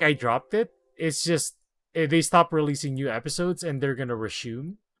not like I dropped it. It's just they stopped releasing new episodes and they're gonna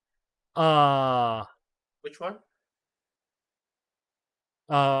resume. Uh Which one?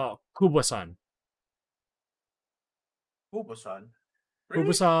 Kubo-san. Bubosan. Really?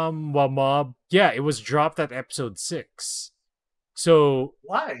 Kubo-san wa Mob. Yeah, it was dropped at episode 6. So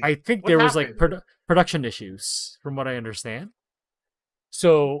Why? I think What there was like happened? production issues, from what I understand.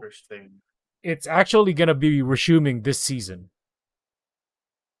 So Interesting. it's actually gonna be resuming this season.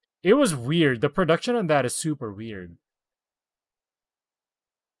 It was weird. The production on that is super weird.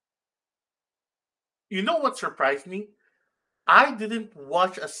 You know what surprised me? I didn't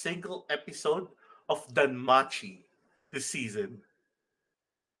watch a single episode of Danmachi this season.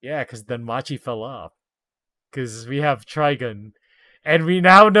 Yeah, because Danmachi fell off. Because we have Trigun. And we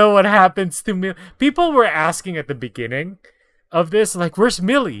now know what happens to Millie. People were asking at the beginning of this, like, where's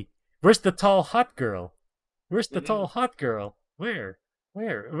Millie? Where's the tall hot girl? Where's the Hmm. tall hot girl? Where?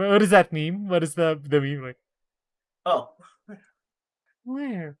 Where? What does that mean? What is the meme like? Oh,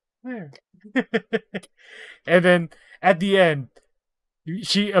 Where? Where? And then at the end,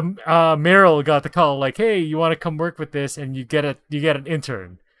 she Meryl got the call like, "Hey, you want to come work with this?" And you get an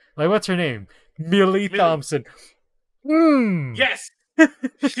intern. Like, what's her name? Millie Millie. Thompson. Hmm. Yes,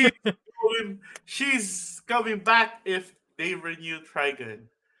 she's she's coming back if they renew Trigun.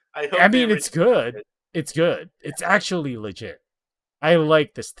 I I hope they mean, renew it's good. Trigun. It's good. It's actually legit. I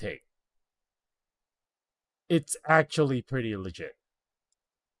like this take. It's actually pretty legit.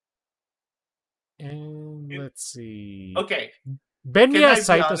 And You- let's see. Okay, can Benya I be honest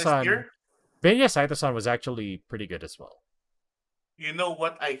Saito-san. here? Benya Saito-san was actually pretty good as well. You know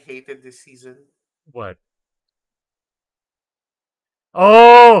what I hated this season? What?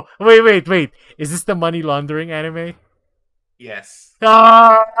 Oh, wait. Is this the money laundering anime? Yes.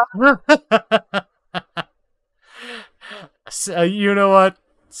 Ah! You know what?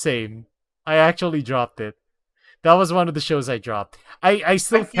 Same. I actually dropped it. That was one of the shows I dropped. I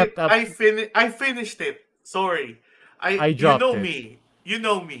still kept up. I finished it. Sorry. I You dropped know it. me. You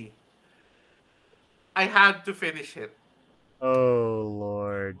know me. I had to finish it. Oh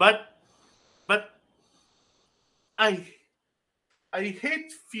Lord. But I I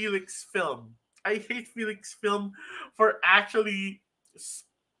hate Felix film. I hate Felix film for actually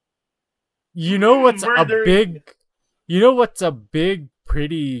You know what's a murdering. big You know what's a big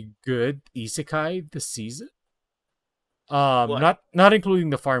pretty good isekai this season? What? Not including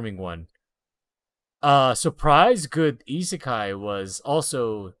the farming one. Surprise good isekai was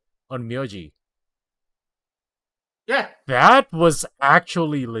also on Myoji. Yeah. That was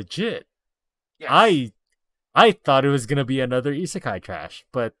actually legit. Yes. I thought it was gonna be another isekai trash,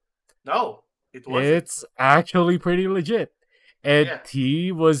 but No, it wasn't. it's actually pretty legit. And Yeah.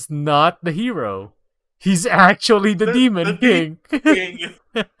 he was not the hero. He's actually the The Demon deep King. thing.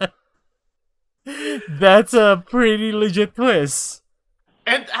 That's a pretty legit twist.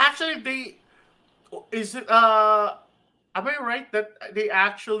 And actually they is it am I right that they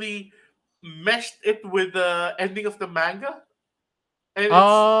actually meshed it with the ending of the manga? And it's No,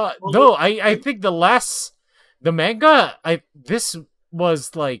 almost I think the manga I this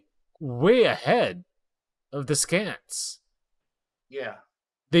was like way ahead of the scans. yeah.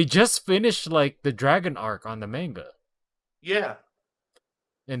 They just finished like the dragon arc on the manga. Yeah.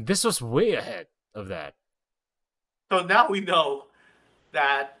 And this was way ahead of that. So now we know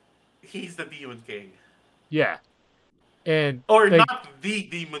that he's the Demon King. Yeah. And Or like not the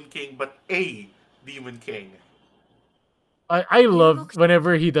Demon King, but a Demon King. I love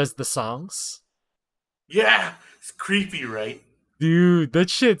whenever he does the songs. Yeah. It's creepy, right? Dude, that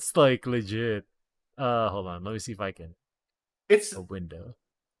shit's like legit. Hold on, let me see if I can It's a window.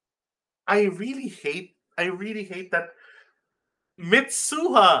 I really hate that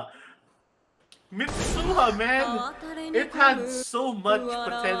Mitsuha. Mitsuha, man. It had so much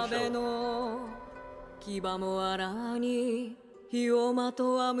potential.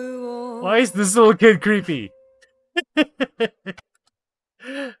 Why is this little kid creepy? I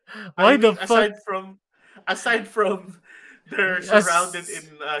Why the mean, fuck? aside from they're surrounded As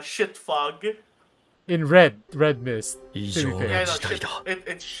in shit fog. in red mist. To be 異常 fair. な Yeah, no, 事態だ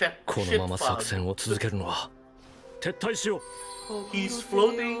it's shit, この shit まま作 fog. 戦を続けるのは撤退しよう He's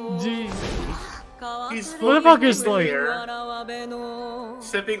floating. Gee, He's Motherfucker's floating in the like- air,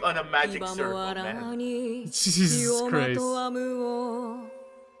 sipping on a magic circle, man. Jesus Christ.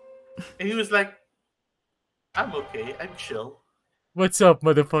 And he was like, "I'm okay. I'm chill." What's up,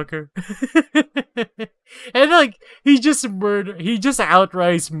 motherfucker? And like he just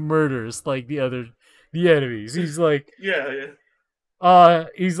outright murders like the enemies. He's like Yeah.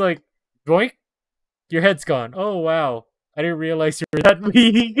 he's like, boink, your head's gone. Oh wow. I didn't realize you were that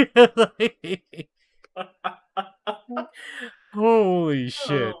weak. Like, holy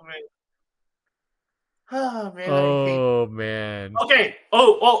shit. Oh man. Oh man, I hate. Oh man. Okay.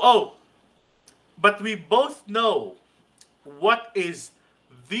 Oh. But we both know what is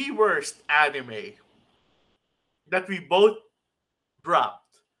the worst anime that we both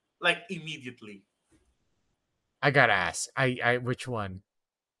dropped like immediately. I gotta ask. I which one?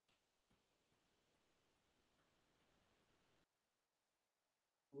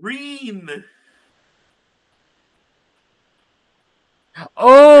 Reen.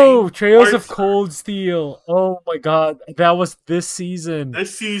 Oh Oh, Trails of Fourth Cold Steel. Oh my god, that was this season.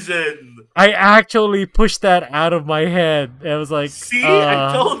 this season. I actually pushed that out of my head. I was like, See,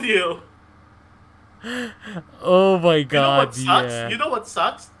 I told you. oh my You know what god, sucks? yeah. You know what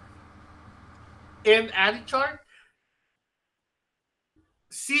sucks? In Anichart,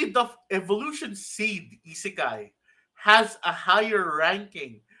 Seed of Evolution Seed Isekai has a higher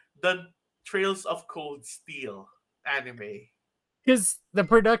ranking than Trails of Cold Steel anime. Because the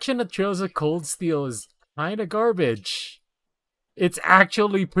production of Trails of Cold Steel is kind of garbage. It's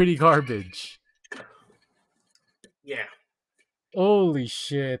actually pretty garbage. Yeah. Holy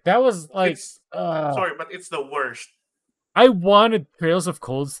shit. That was like, It's sorry, but it's the worst. I wanted Trails of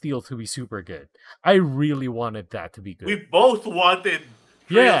Cold Steel to be super good. I really wanted that to be We good. both wanted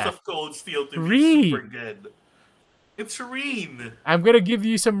Trails Yeah. of Cold Steel to be super Reed. good. It's Reen. I'm gonna give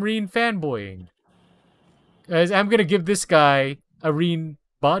you some Reen fanboying. Guys, I'm gonna give this guy a Reen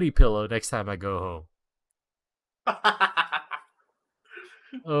body pillow next time I go home.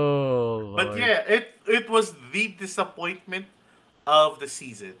 Oh, But Lord. yeah, it was the disappointment of the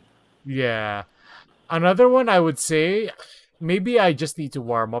season. Yeah. Another one I would say, maybe I just need to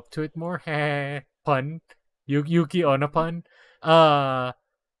warm up to it more. Pun. Yuki on a pun.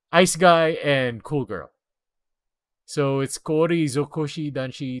 Ice Guy and Cool Girl. So it's Kori Zokoshi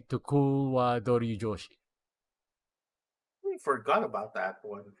Danshi to Cool wa Dori Joshi. I forgot about that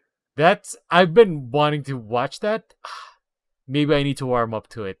one. I've been wanting to watch that. Maybe I need to warm up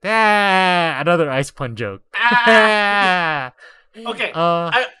to it. Another ice pun joke. Ah! Okay,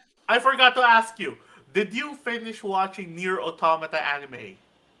 uh, I forgot to ask you. Did you finish watching Nier Automata anime?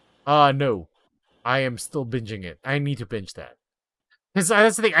 no. I am still binging it. I need to binge that. Because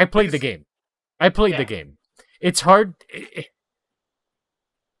that's the thing. I played the Because game. I played the yeah, game. It's hard.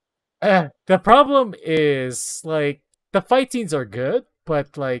 The problem is, like, the fight scenes are good,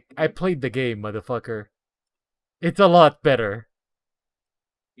 but, like, I played the game, motherfucker. It's a lot better.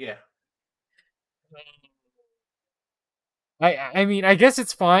 yeah. I mean, I guess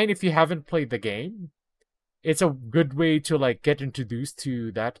it's fine if you haven't played the game. It's a good way to, like, get introduced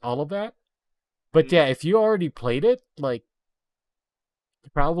to all of that. But yeah, Mhm. if you already played it, like,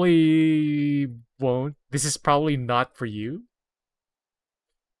 you probably won't. This is probably not for you.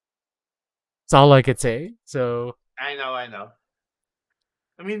 That's all I could say. So, I know, I know.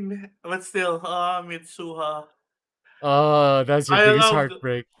 I mean, but still, Mitsuha. that's your I biggest love.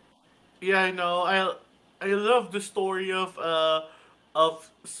 heartbreak. Yeah, I know. I love the story of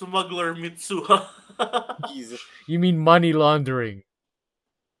smuggler Mitsuha. Jesus. You mean money laundering?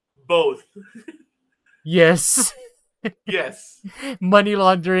 Both. Yes. Yes. Money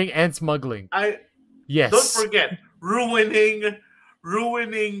laundering and smuggling. I don't Yes. forget ruining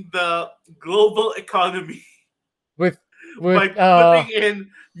the global economy With by with putting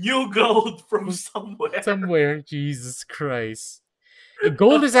in new gold from somewhere. somewhere, Jesus Christ.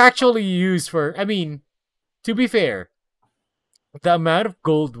 Gold is actually used for, I mean, to be fair, the amount of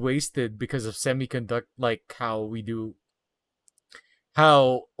gold wasted because of semiconductor, like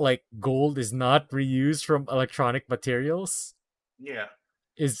how like gold is not reused from electronic materials Yeah,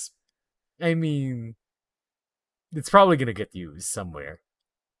 is, I mean, it's probably gonna get used somewhere.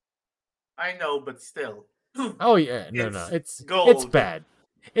 I know, but still, Oh yeah, no, it's it's gold. bad,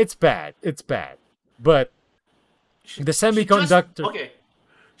 it's bad. But the She just semiconductor, okay.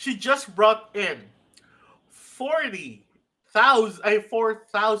 She just brought in 40,000,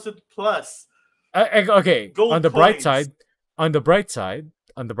 4,000 plus okay. gold coins. On the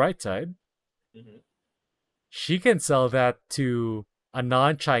bright side, Mhm. she can sell that to a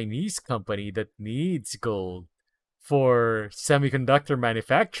non-Chinese company that needs gold for semiconductor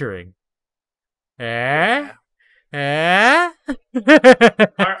manufacturing. Eh? Yeah. Eh?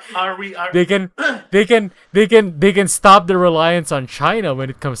 Are we are they can they can stop the reliance on China when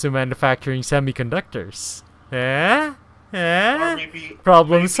it comes to manufacturing semiconductors. Eh? or Eh? maybe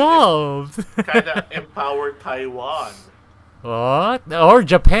Problem solved. kind of empower Taiwan What? Or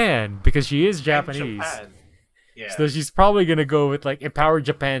Japan, because she is and Japanese. Japan. Yeah. So she's probably gonna go with like empower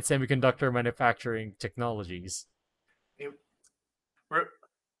Japan semiconductor manufacturing technologies. It- we're-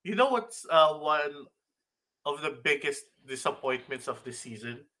 you know what's one of the biggest disappointments of the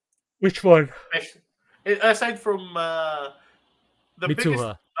season? Which one? Aside from the biggest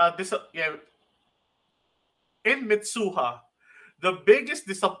Mitsuha. yeah, in Mitsuha, the biggest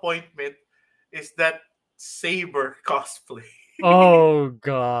disappointment is that Saber cosplay. Oh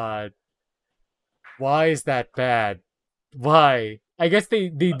god. Why is that bad? Why? I guess they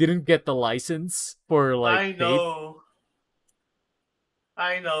didn't get the license for like I Fate.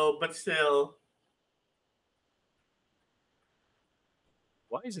 I know, but still,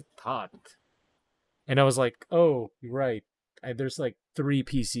 why is it hot? And I was like, oh, you're right. There's like 3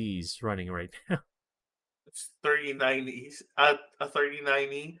 PCs running right now. It's 3090, a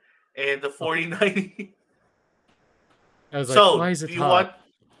 3090 and the Oh, 4090. I was like, why So, is it hot?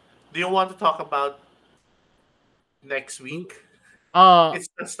 do you want to talk about next week? Uh, It's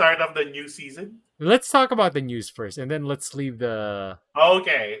the start of the new season. let's talk about the news first, and then let's leave the.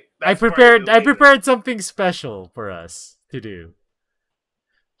 Okay, I that's for a prepared. little I later. prepared something special for us to do.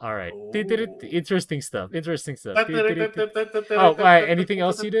 All right. Oh. Interesting stuff. Interesting stuff. Oh, all right. Anything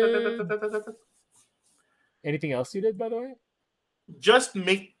else you did? Anything else you did, by the way? Just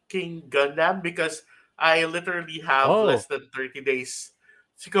making Gundam because I literally have less Oh, than 30 days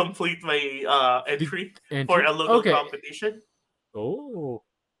to complete my did entry for entry? a local Okay. competition. Oh,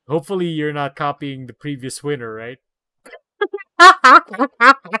 hopefully you're not copying the previous winner, right?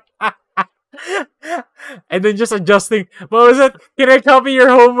 And then just adjusting. What was it? Can I copy your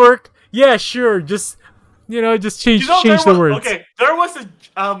homework? Yeah, sure. Just just You know, change the words. there was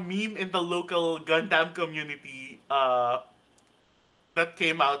a meme in the local Gundam community that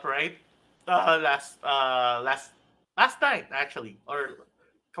came out, right? Last night actually, or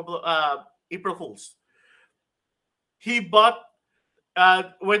couple of April Fools. He bought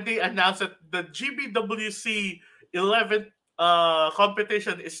when they announced that the GBWC 11th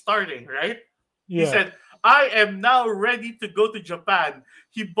competition is starting, right? He Yeah. said, "I am now ready to go to Japan."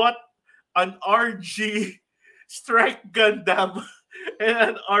 He bought an RG Strike Gundam and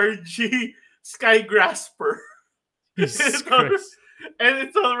an RG Sky Grasper. Jesus It's al- Christ. and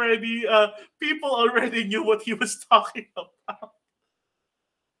it's already people already knew what he was talking about.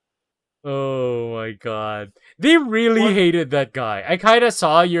 Oh my god. They really What? hated that guy. I kind of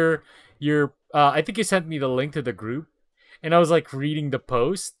saw your I think you sent me the link to the group and I was like reading the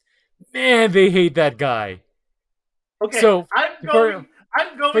post. Man, they hate that guy. Okay, So for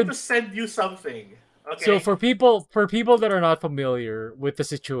I'm going for to send you something. so Okay. for people that are not familiar with the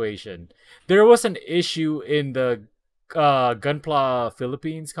situation, there was an issue in the Gunpla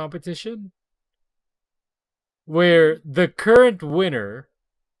Philippines competition where the current winner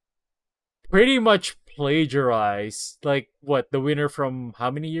pretty much plagiarized like what the winner from how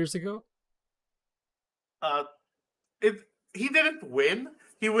many years ago. Uh, it he didn't win.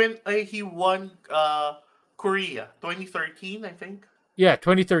 He won Korea 2013, I think. Yeah,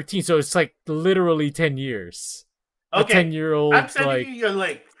 2013, so it's like literally 10 years. A Okay, 10-year I'm old sending like. you a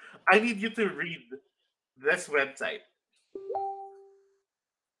link. I need you to read this website.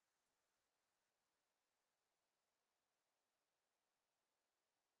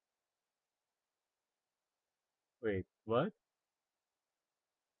 Wait, what?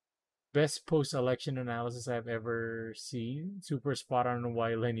 Best post-election analysis I've ever seen. Super spot on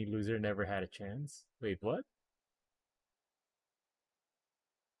why Lenny Loser never had a chance. Wait, what?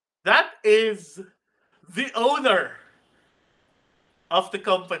 That is the owner of the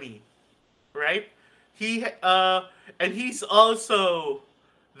company, right? He and he's also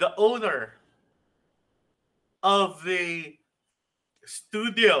the owner of the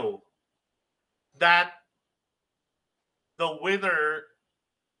studio that the winner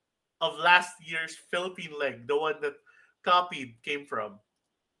of last year's Philippine leg, the one that copied came from.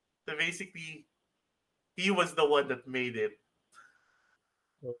 So basically, he was the one that made it.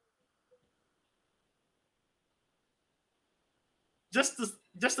 Just to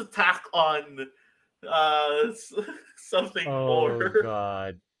just to tack on something Oh more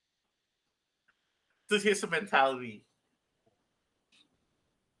god. to his mentality.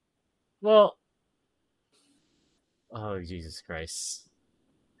 Well, oh Jesus Christ.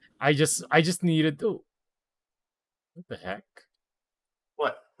 I just needed to. What the heck?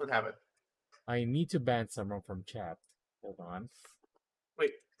 What? What happened? I need to ban someone from chat. Hold on.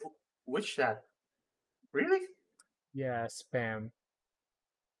 Wait, which chat? Really? Yeah, spam.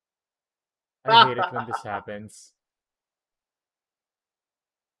 I hate it when this happens.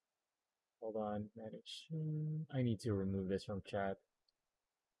 Hold on. Manage. I need to remove this from chat.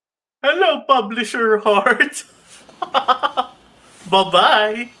 Hello, Publisher Heart. Bye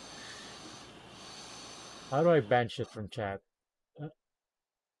bye. How do I ban shit from chat?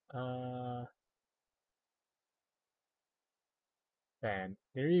 Uh, ban.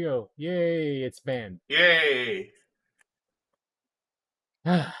 There you go. Yay, it's banned. Yay.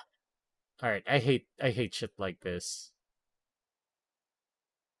 All right, I hate shit like this.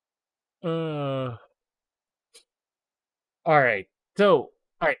 Uh, all right. So,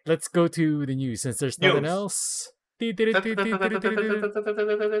 all right, let's go to the news since there's nothing News. else.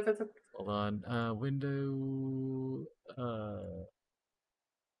 Hold on. Window. Hold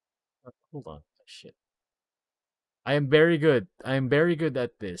on. Shit. I am very good. I am very good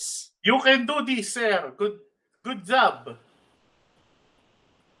at this. You can do this, sir. Good job.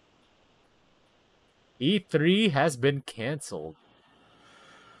 E3 has been canceled.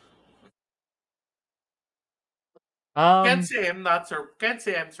 Can't Um. say I'm not can't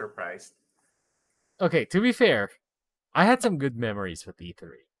say I'm surprised. Okay. To be fair, I had some good memories with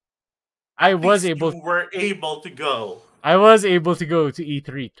E3. I At was least able. you were able to go. I was able to go to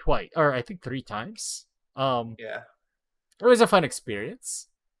E3 twice, or I think 3 times. Yeah. It was a fun experience.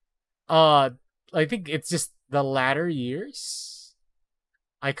 Uh, I think it's just the latter years.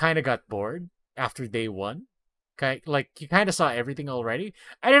 I kind of got bored after day one. Like you kind of saw everything already.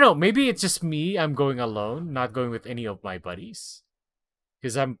 I don't know. Maybe it's just me. I'm going alone, not going with any of my buddies,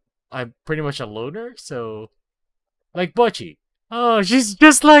 because I'm pretty much a loner. So like Bocchi. Oh, she's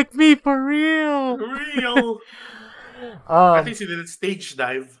just like me for real. Real. I um. think she did a stage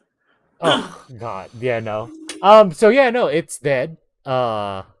dive. Oh God. Yeah. No. So yeah. No. It's dead.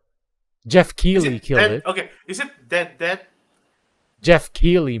 Jeff Is Keighley it killed dead? it. Okay. Is it dead? Dead? Jeff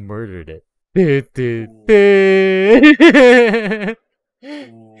Keighley murdered it. Ooh.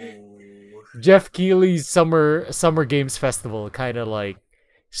 Ooh. Jeff Keighley's summer games festival kind of like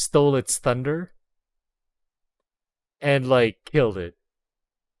stole its thunder and like killed it.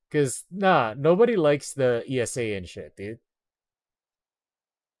 Cause nobody likes the ESA and shit, dude.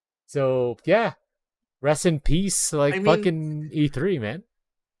 So yeah, rest in peace, I like mean, fucking E3, man.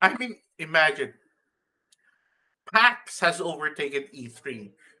 imagine PAX has overtaken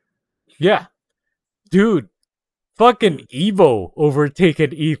E3. Yeah, dude, fucking Evo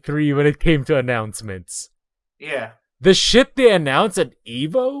overtaken E3 when it came to announcements. Yeah. The shit they announced at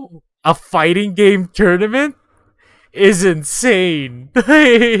Evo, a fighting game tournament, is insane.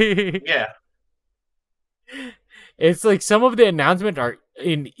 Yeah. It's like some of the announcements are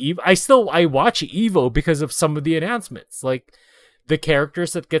in Evo. I watch Evo because of some of the announcements, like the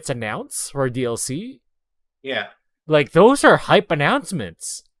characters that gets announced for DLC. Yeah. Like those are hype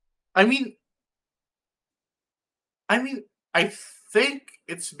announcements. I mean, I think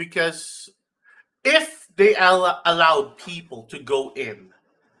it's because if they allowed people to go in,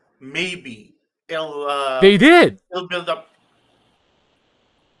 maybe it'll They did, it'll build up.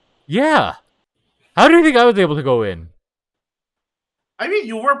 yeah. How do you think I was able to go in? I mean,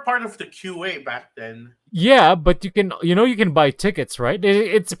 you were part of the QA back then. Yeah, but you can buy tickets, right?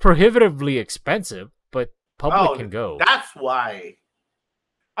 It's prohibitively expensive, but public Oh, can go. that's why.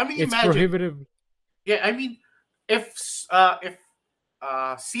 I mean, It's imagine. prohibitive. Yeah, I mean, if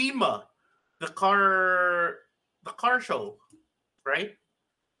SEMA, the car show, right?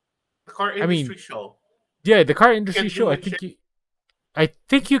 The car I mean, industry show yeah, the car industry can show. do and shit. I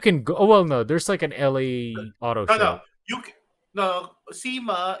think you can go. Oh well, no, there's like an LA auto No, show. you can, no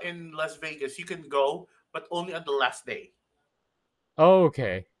SEMA in Las Vegas. You can go, but only on the last day Oh,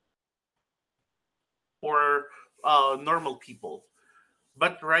 okay. for normal people.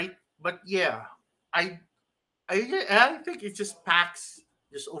 But yeah, I I think it's just PAX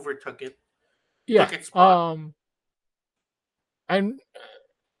just overtook it, Yeah. took its spot. And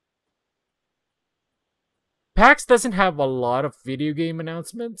PAX doesn't have a lot of video game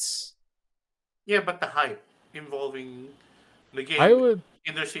announcements. Yeah, but the hype involving the I game would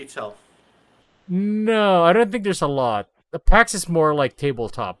industry itself. No, I don't think there's a lot. The PAX is more like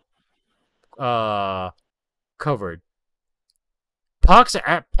tabletop covered. PAX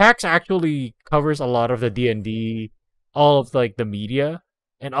actually covers a lot of the D&D, all of like the media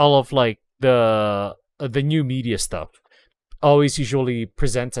and all of like the new media stuff. Always usually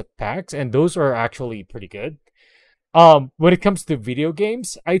presents at PAX, and those are actually pretty good. When it comes to video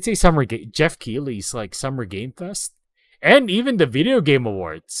games, I'd say Jeff Keighley's like Summer Game Fest, and even the Video Game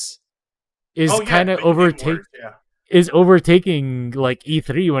Awards is Oh yeah, kind of video game awards. Yeah, overtaking like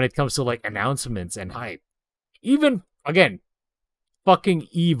E3 when it comes to like announcements and hype. Even again, fucking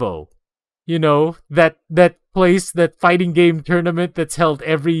Evo. You know, that place, that fighting game tournament that's held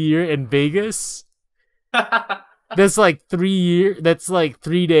every year in Vegas. That's like 3 year. That's like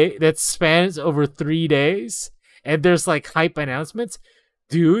 3 day. That spans over 3 days, and there's like hype announcements,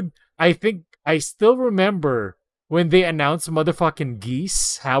 dude. I think I still remember when they announced motherfucking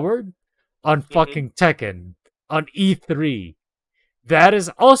Geese Howard on hmm fucking Tekken on E3. That is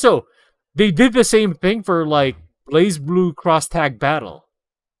also they did the same thing for like Blaze Blue Cross Tag Battle.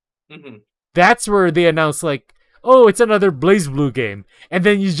 hmm That's where they announced like, oh, it's another Blaze Blue game, and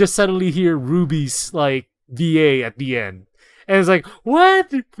then you just suddenly hear Ruby's like VA at the end, and it's like,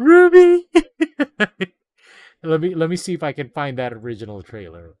 what, Ruby? let me see if I can find that original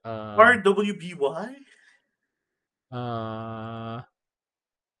trailer. RWBY. Uh,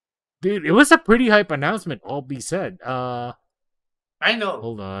 Dude, it was a pretty hype announcement, all be said. I know.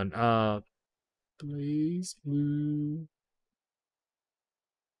 Hold on. Blaze Blue.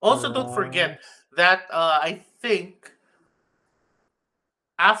 Also, don't forget that I think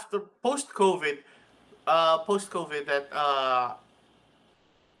after post-COVID, that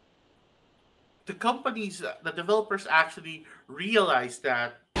the companies, the developers actually realized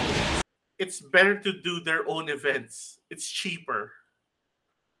that it's better to do their own events. It's cheaper,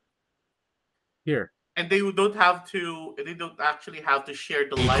 Here. and they don't have to. They don't actually have to share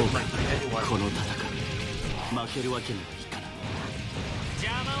the limelight with こ anyone. の戦い負けるわけにはいかない。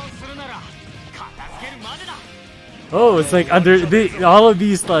邪魔をするなら片付けるまでだ。 Oh, it's like under all of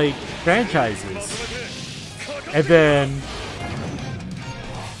these like franchises, and then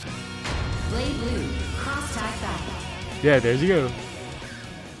Blade Blue, cross tag battle. yeah, there you go.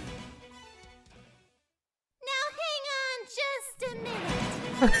 Now hang on just a minute.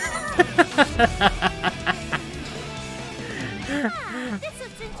 This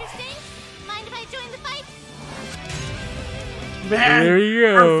looks interesting. Mind if I join the fight? Man, There you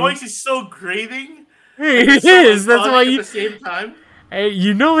her go. voice is so grating. It So is. That's iconic why at you. the same time. Hey,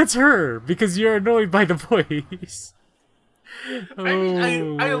 you know it's her because you're annoyed by the voice. Oh,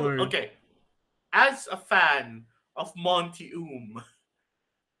 I Lord. okay. As a fan of Monty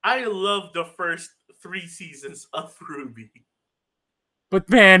I love the first 3 seasons of Ruby. But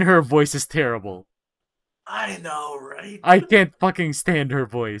man, her voice is terrible. I know, right? I can't fucking stand her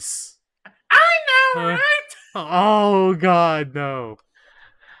voice. I know, Uh, right? Oh God, no.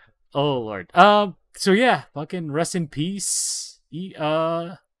 Oh Lord. So yeah, fucking rest in peace.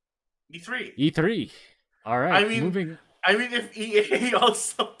 E3. E3. All right, I mean, moving. if EA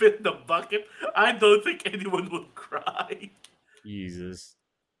also bit the bucket, I don't think anyone would cry. Jesus.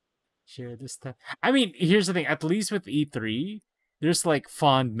 Share this time. I mean, here's the thing. At least with E3, there's like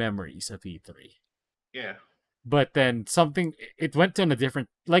fond memories of E3. Yeah. But then it went in a different,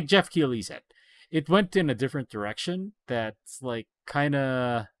 like Jeff Keighley said, it went in a different direction that's like kind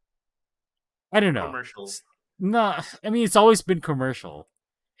of, I don't know. Commercials. No, I mean, it's always been commercial.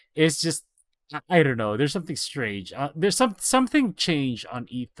 It's just, I don't know. There's something strange. There's something changed on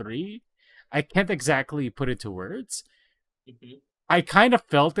E3. I can't exactly put it to words. Mm-hmm. I kind of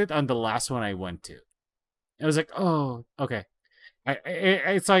felt it on the last one I went to. I was like, oh, okay.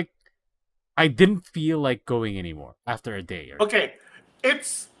 It's like I didn't feel like going anymore after a day. Okay,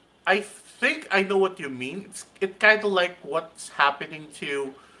 I think I know what you mean. It's kind of like what's happening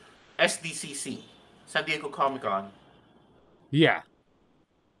to SDCC, San Diego Comic Con. Yeah.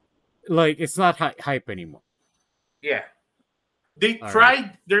 Like, it's not hype anymore. Yeah. All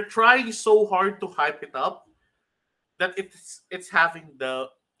right. They're trying so hard to hype it up that it's having the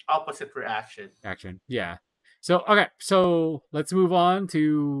opposite reaction. Yeah. So, okay. So, let's move on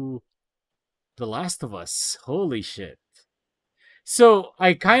to The Last of Us. Holy shit. So,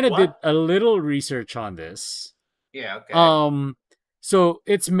 I kind of What? did a little research on this. Yeah, okay. So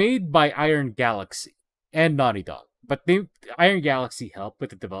it's made by Iron Galaxy and Naughty Dog, but Iron Galaxy helped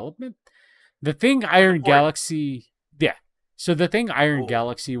with the development. The thing Iron Galaxy, yeah. So the thing Iron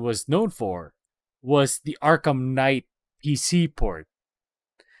Galaxy was known for was the Arkham Knight PC port.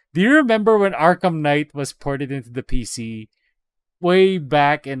 Do you remember when Arkham Knight was ported into the PC way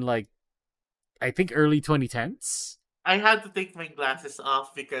back in like, I think early 2010s? I had to take my glasses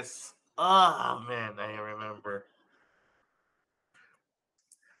off because, oh man, I remember.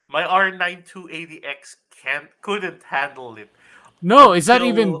 My R9280X couldn't handle it. No, it's not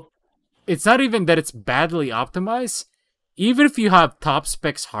even that it's badly optimized. Even if you have top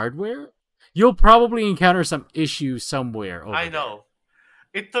specs hardware, you'll probably encounter some issues somewhere. I know.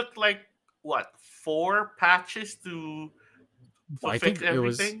 It took like what, 4 patches to fix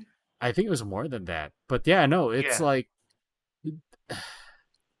everything? I think it was more than that. But yeah, no, it's like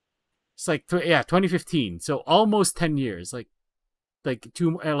 2015. So almost 10 years, like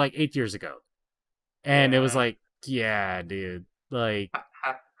 8 years ago. And it was like, yeah, dude, like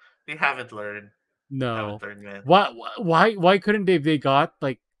they haven't learned. No. Haven't learned, man. Why couldn't they got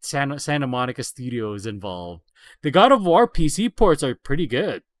like Santa Monica Studios involved? The God of War PC ports are pretty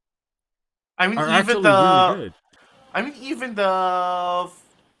good. I mean, even the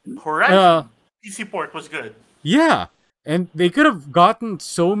Horizon PC port was good. Yeah, and they could have gotten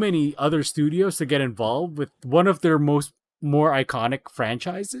so many other studios to get involved with one of their more iconic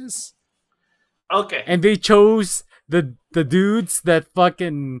franchises. Okay. And they chose the dudes that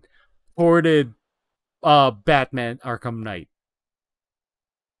fucking ported Batman Arkham Knight.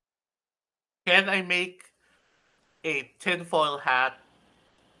 Can I make a tinfoil hat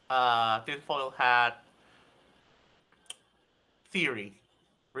theory?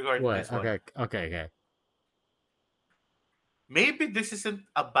 regarding What? this one. Okay. Maybe this isn't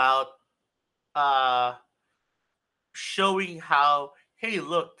about uh showing how, hey,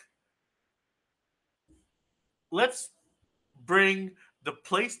 look, let's bring the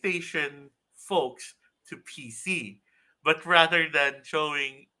PlayStation folks to PC, but rather than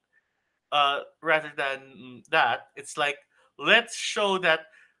that, it's like, let's show that,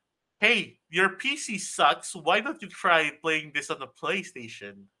 hey, your PC sucks. Why don't you try playing this on the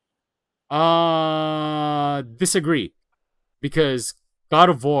PlayStation? Disagree, because God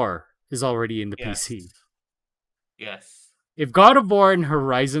of War is already in the Yes, PC. yes, If God of War and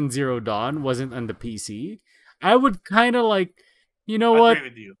Horizon Zero Dawn wasn't on the PC, I would kind of like, you know agree what?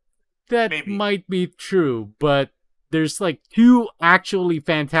 with you. That Maybe might be true, but there's like two actually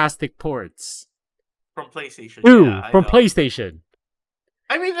fantastic ports. from PlayStation. Yeah, Two I from know. PlayStation.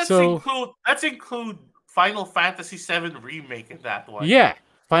 I mean, So, let's include Final Fantasy VII remake in that one. yeah.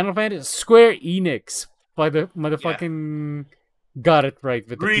 Final Fantasy Square Enix by the Yeah, motherfucking got it right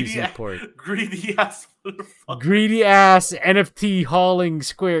with the greedy, PC port. greedy ass motherfuckers. Greedy ass NFT hauling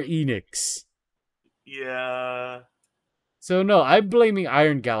Square Enix. Yeah, So no, I'm blaming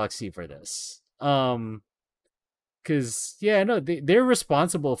Iron Galaxy for this. Cause yeah, no, they're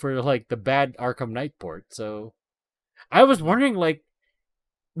responsible for like the bad Arkham Knight port. So I was mhm. wondering, like,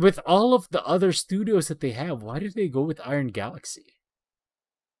 with all of the other studios that they have, why did they go with Iron Galaxy?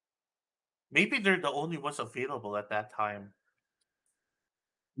 Maybe they're the only ones available at that time.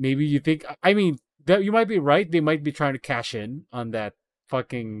 Maybe you think, I mean, that you might be right. They might be trying to cash in on that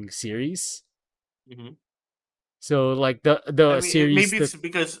fucking series. Hmm. So like I the mean, series maybe that it's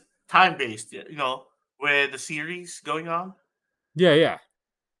because time based, with the series going on. yeah.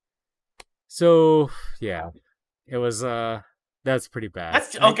 So yeah, it was that's pretty bad.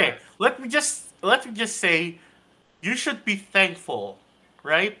 That's okay. Let me just say, you should be thankful,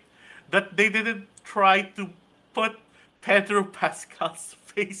 right, that they didn't try to put Pedro Pascal's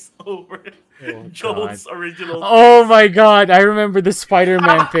face over Oh god. Joel's original Oh face. my god, I remember the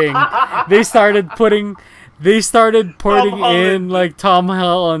Spider-Man thing. They started putting they started Tom putting in Holland. like Tom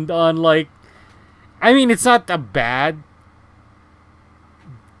Holland on like, I mean, it's not a bad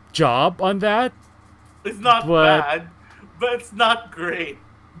job on that, It's not but bad, but it's not great.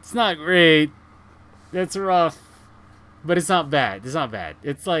 it's not great. That's rough. But it's not bad. It's not bad.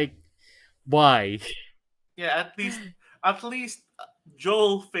 It's like, why? Yeah, at least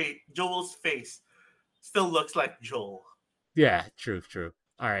Joel's face still looks like Joel. Yeah, true.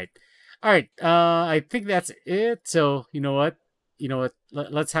 Alright. Alright, I think that's it. So, you know what?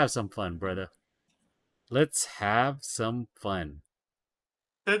 Let's have some fun, brother. Let's have some fun.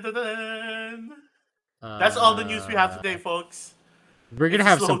 Dun, dun, dun. That's all the news we have Uh, today, folks. we're gonna It's a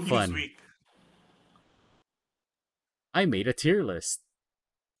have slow some news fun. week. I made a tier list.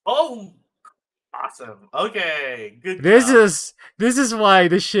 Oh, awesome. Okay, good This job. is this is why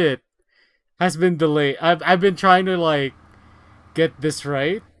the shit has been delayed. I've been trying to like get this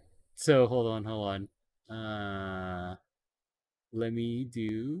right. So hold on. Let me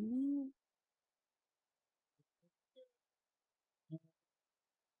do.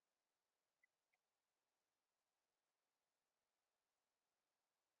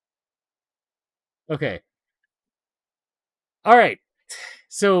 Okay. All right.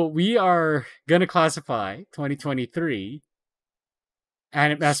 So we are gonna classify 2023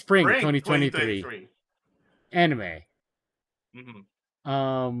 spring Spring 2023 2023. anime. Mm-hmm.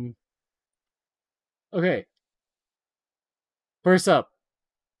 Um. Okay. First up,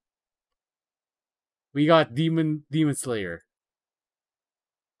 we got Demon Slayer.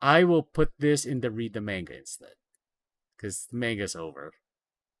 I will put this in the read the manga instead, because the manga's over.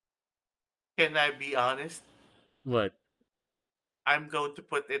 Can I be honest? What? I'm going to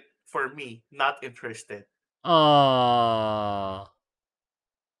put it for me, not interested. Oh,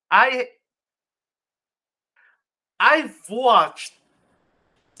 I I've watched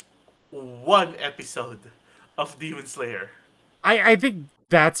one episode of Demon Slayer. I think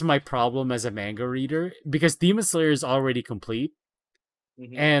that's my problem as a manga reader, because Demon Slayer is already complete,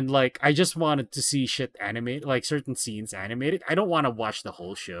 Hmm. and like I just wanted to see shit animated, like certain scenes animated. I don't want to watch the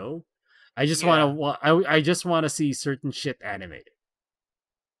whole show. I just want Yeah, to I just want to see certain shit animated.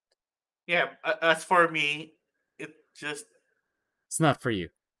 yeah. As for me, it just. It's not for you.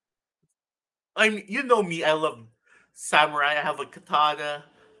 I mean, you know me. I love samurai. I have a katana.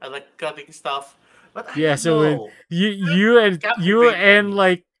 I like cutting stuff, but I Yeah, don't so when know. you Captivate and me.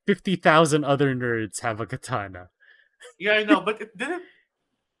 like 50,000 other nerds have a katana. Yeah, I know, but it didn't.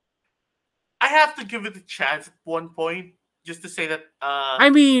 I have to give it a chance at one point just to say that I I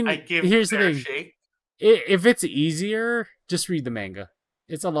mean, give here's the fair thing. shake. If it's easier, just read the manga.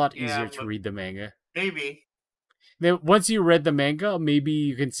 It's a lot Yeah, easier to read the manga. maybe. Then once you read the manga, maybe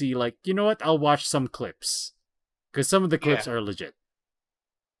you can see like, you know what? I'll watch some clips because some of the clips Yeah. are legit.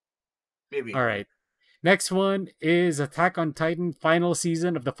 Maybe. All right. Next one is Attack on Titan final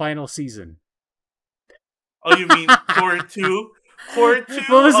season of the final season. Oh, you mean core two? Core two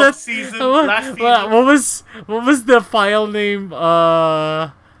What was of that? season last season? What was the file name?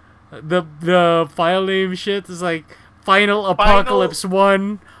 The file name shit is like Final Apocalypse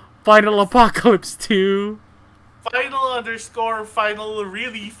 1, Final Apocalypse 2. Final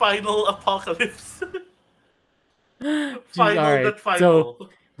really final apocalypse. Jeez, all right. Final. So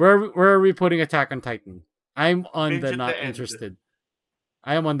where are we putting Attack on Titan? I'm on Binge the at not the end. interested.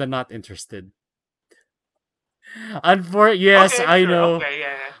 I am on the not interested. Yes, Okay, I sure. know. Okay,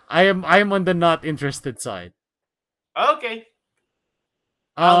 yeah. I am on the not interested side. Okay.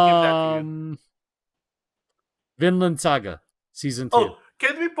 I'll give that to you. Vinland Saga season 2. Oh,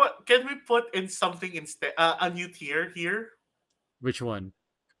 can we put in something instead? A new tier here. Which one?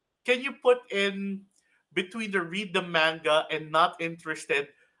 Can you put in between the read the manga and not interested?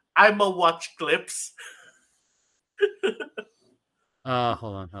 I'm a watch clips.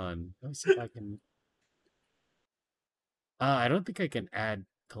 Hold on. Let me see if I can. I don't think I can add.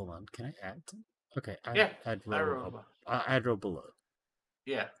 Hold on. Can I add? Okay. Yeah, Add I row. remember. Add row below.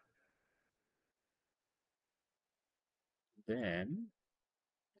 Yeah. Then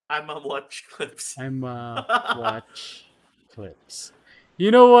I'm a watch clips. I'm watch clips.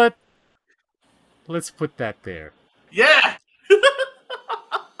 You know what? Let's put that there. Yeah.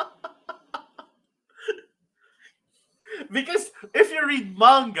 Because if you read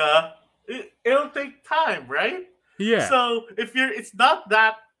manga, it'll take time, right? Yeah. So if it's not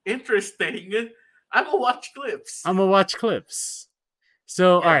that interesting, I'm gonna watch clips. I'm gonna watch clips.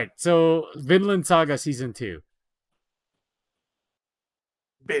 So Yeah. all right. So Vinland Saga season 2.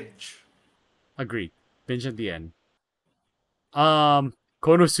 Binge. Agreed. Binge at the end.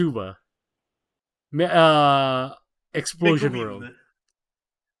 Konosuba. Explosion Megumin. World.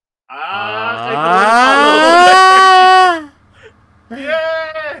 I go with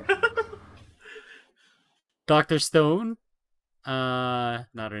yeah. Dr. Stone.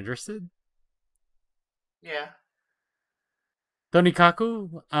 Not interested. Yeah.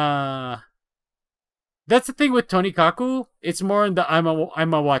 Tonikaku. That's the thing with Tonikaku. It's more in the I'm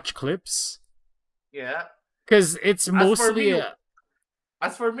a watch clips. Yeah. Because it's mostly.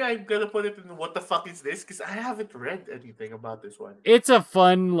 As for me, I'm gonna put it in what the fuck is this? Because I haven't read anything about this one. It's a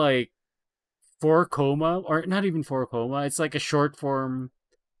fun, like, 4 coma, or not even 4 coma. It's like a short form,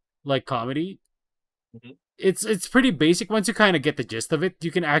 like, comedy. Mm-hmm. It's pretty basic. Once you kind of get the gist of it,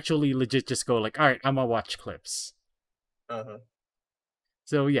 you can actually legit just go like, all right, I'm gonna watch clips. Uh-huh.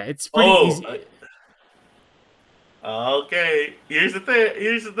 So yeah, it's pretty easy. Okay, here's the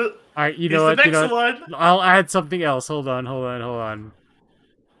thing. All right, you know what? The next one. I'll add something else. Hold on.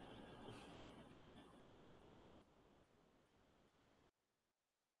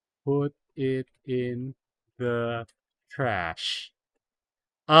 Put it in the trash.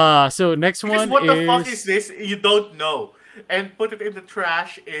 So next Because one what is... the fuck is this? You don't know. And put it in the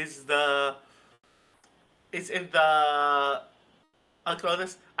trash is the... It's in the... I'll call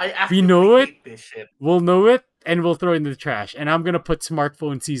this... I actively we know it. hate this shit. We'll know it, and we'll throw it in the trash. And I'm gonna put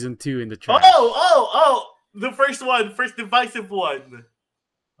Smartphone Season 2 in the trash. Oh! The first divisive one.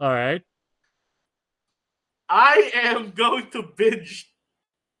 Alright. I am going to binge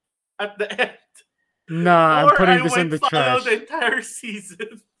at the end. Nah, I'm putting this in the trash. The entire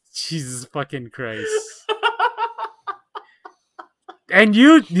season. Jesus fucking Christ. And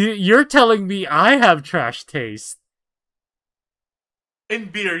you're telling me I have trash taste. In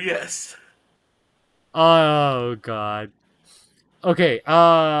beer, yes. Oh god. Okay,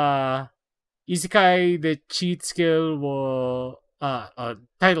 Isekai the cheat skill will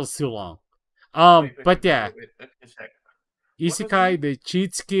title's too long. But yeah. Wait, let me check. Isekai the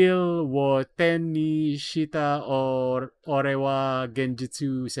cheat skill wo ten ni shita or ore wa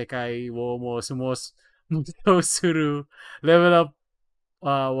genjutsu sekai wo muto suru level up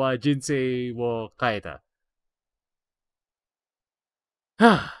wa jinsei wo kaeta.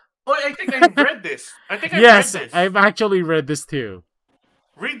 Oh, I think I've read this. Yes, I've actually read this too.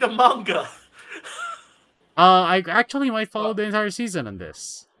 Read the manga. I actually might follow the entire season on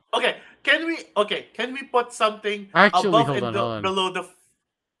this. Okay, can we put something Actually, above hold on. below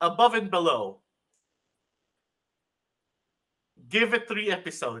above and below? Give it 3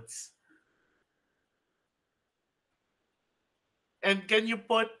 episodes. And can you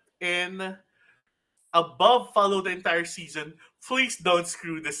put in above follow the entire season? Please don't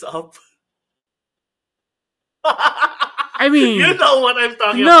screw this up. I mean, You know what I'm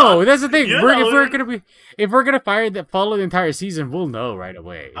talking no, about. that's the thing. You We're, know if we're gonna follow the entire season, we'll know right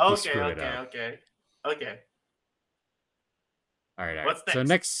away if we screw it up. Okay. All right. What's So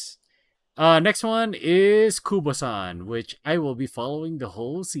next? next one is Kubo-san, which I will be following the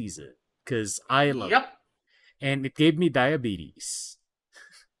whole season because I love it, Yep. and it gave me diabetes.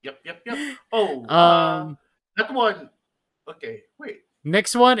 Yep. Oh, Um, that one. Okay, wait.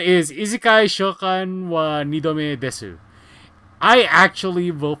 next one is Isekai Shokan wa Nidome Desu. I actually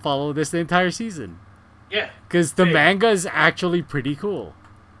will follow this the entire season Yeah. because the Same. manga is actually pretty cool.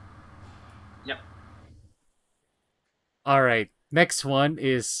 Yep. All right, next one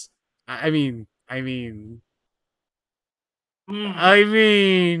is I mean Mhm. I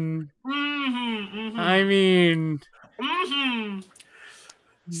mean Mhm. I mean Mhm.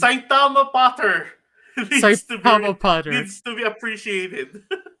 Saitama Potter Saitama Potter. needs to be appreciated.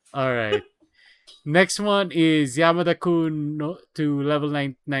 All right. Next one is Yamada-kun no, to level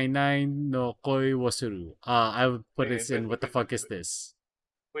 999 no koi wo suru. I would put Wait, this in. What the fuck is this?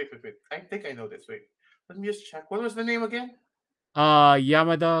 Wait. I think I know this. Wait. Let me just check. What was the name again?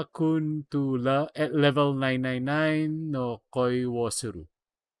 Yamada-kun to level 999 no koi wo suru.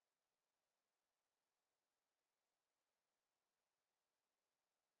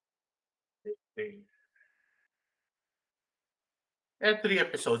 Thing. 3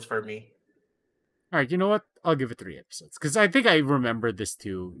 episodes for me. All right, you know what? I'll give it 3 episodes because I think I remember this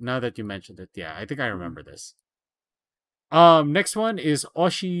too. Now that you mentioned it, yeah, I think I remember this. Next one is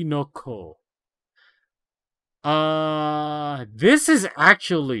Oshi no Ko. This is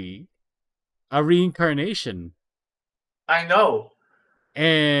actually a reincarnation, I know.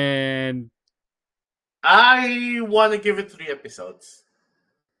 and I want to give it 3 episodes.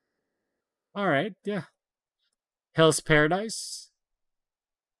 all right, yeah, Hell's Paradise.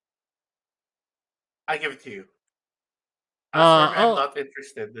 I give it to you. As for me, I'm I'll not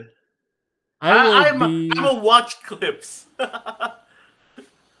interested. I will I'm be. a watch clips.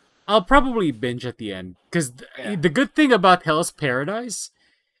 I'll probably binge at the end because Yeah. the good thing about Hell's Paradise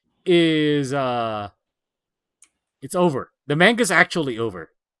is it's over. The manga's actually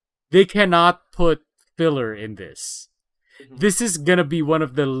over. They cannot put filler in this. Mhm. This is gonna be one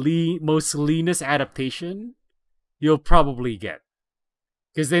of the most leanest adaptation you'll probably get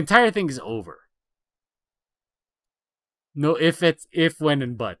because the entire thing is over. No if, when,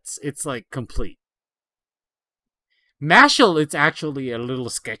 and buts. It's like complete. Mashal, it's actually a little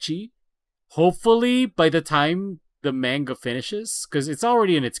sketchy. Hopefully, by the time the manga finishes, because it's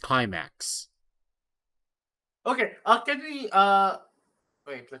already in its climax. Okay. Can we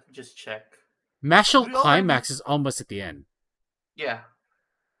wait? Let me just check. Mashal We already climax is almost at the end. yeah.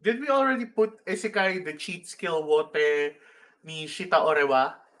 Did we already put Isekai the cheat skill wote ni Shita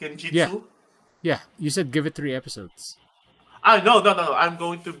Orewa Yeah, Genjitsu? yeah. You said give it 3 episodes. No. I'm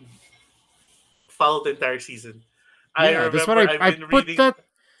going to follow the entire season. I Yeah, that's what remember I've I been put reading. that.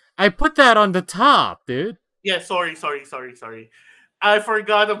 I put that on the top, dude. Yeah, sorry. I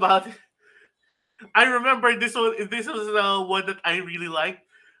forgot about it. I remember this one. This was the one that I really liked,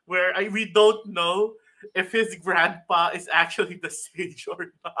 where we don't know if his grandpa is actually the sage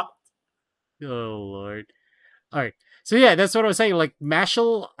or not. Oh lord. All right. So yeah, that's what I was saying. Like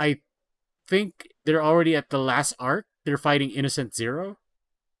Mashal, I think they're already at the last arc. They're fighting Innocent Zero.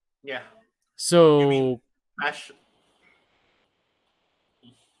 Yeah, you mean So Ash?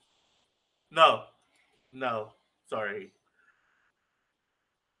 No, no, sorry.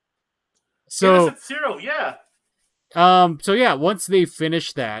 so Innocent Zero. Yeah. so yeah, once they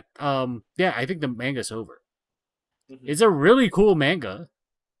finish that, yeah, I think the manga's over. Mhm. It's a really cool manga.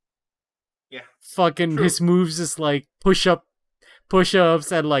 Yeah. Fucking True. his moves is like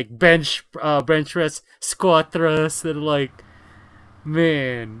push-ups and like bench press, squat thrust, and like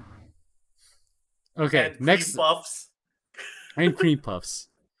man. Okay, And cream next puffs. and cream puffs.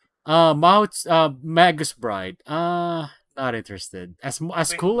 Magus Bride. Not interested. As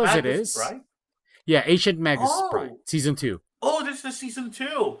Wait, cool as it Magus is. Bride? Yeah, Ancient Magus Bride, Oh, season 2. oh, this is season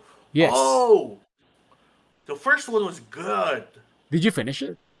 2. Yes. Oh, the first one was good. Did you finish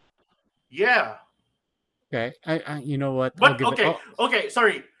it? Yeah. Okay. I you know what? I'll But give it. okay, Oh, okay,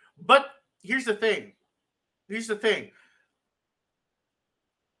 sorry. But here's the thing. Here's the thing.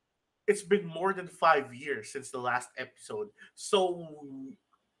 It's been more than 5 years since the last episode. So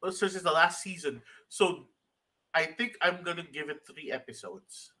since the last season. So I think I'm gonna give it 3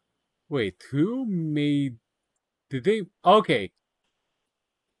 episodes. wait. Who made? Did they? Okay,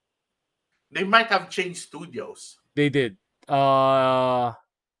 They might have changed studios. they did.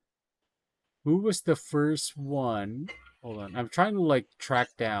 Who was the first one? Hold on. I'm trying to like track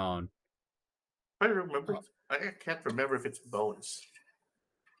down. I remember. I can't remember if it's Bones.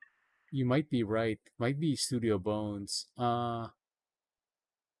 You might be right. Might be Studio Bones.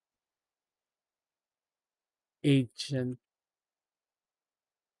 Ancient.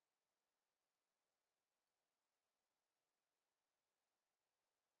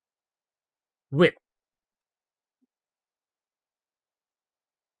 Wit.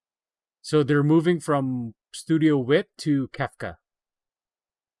 So they're moving from Studio Wit to Kafka.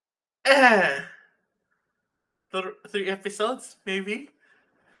 Eh, 3 episodes, maybe.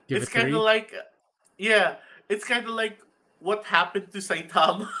 Give It's it kind of 3. like, yeah, it's kind of like what happened to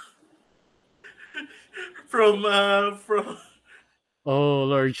Saitama from Oh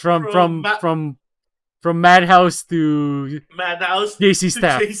Lord, from from Madhouse to Madhouse JC to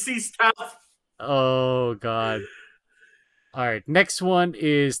Staff. JC Staff. Oh God. All right, next one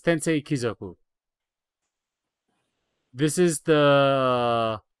is Tensei Kizoku. This is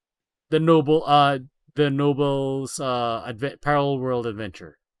the noble the noble's parallel world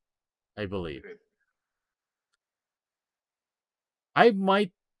adventure, I believe. I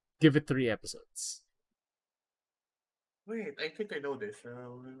might give it 3 episodes. Wait, I think I know this.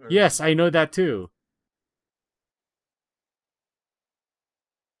 Yes, I know that too.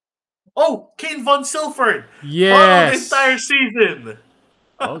 Oh, Kane Von Silford. Follow the entire Yes. season.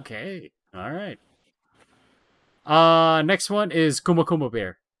 Okay. All right. Next one is Kuma Kuma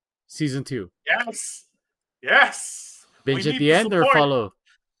Bear, season 2. Yes, yes. We Binge at need the to end or support. follow?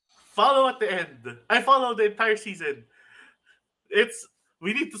 Follow at the end. I follow the entire season.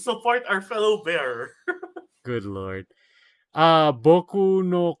 We need to support our fellow bear. Good lord. Boku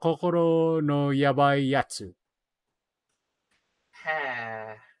no Kokoro no Yabai Yatsu.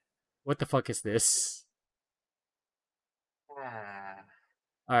 Ha, What the fuck is this? ha.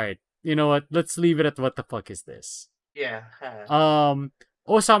 All right. You know what? Let's leave it at what the fuck is this? Yeah, ha.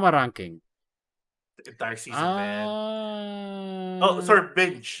 Osama ranking. The entire season, man. Oh, Uh, sorry,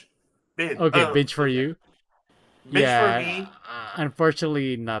 binge. Binge. okay, Oh, binge for okay. you. Binge for Yeah, me.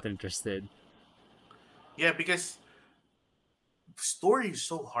 unfortunately, not interested. Yeah, because the story is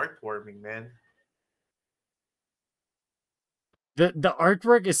so heartwarming, man. The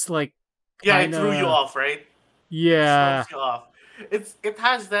artwork is like Yeah, it kind threw you of off, right? It yeah. throws you off. It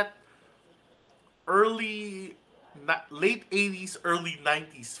has that late 80s, early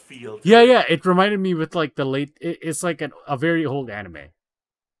 90s feel to Yeah, it. yeah. It reminded me with like the late. It's like a very old anime.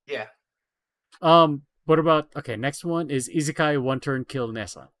 Yeah. What about okay? Next one is Isekai One Turn Kill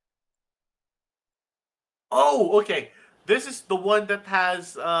Nessa. Oh, okay. This is the one that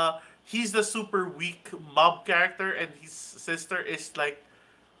has he's the super weak mob character and his sister is like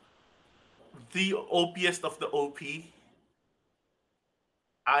the OPest of the OP.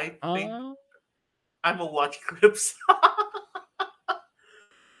 I think Uh, I'm a watch clips.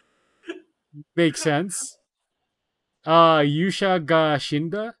 Makes sense. Yusha ga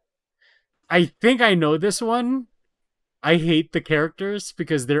Shinda. I think I know this one. I hate the characters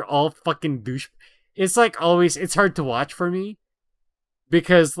because they're all fucking douche. It's like always. It's hard to watch for me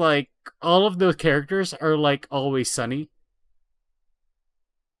because like all of those characters are like always sunny.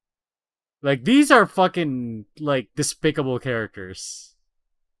 Like these are fucking like despicable characters.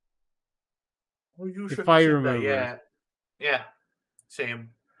 Oh, you If should I Shinda, remember. yeah. Yeah.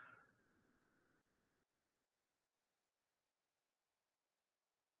 Same.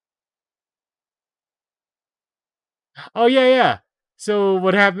 Oh yeah, yeah. So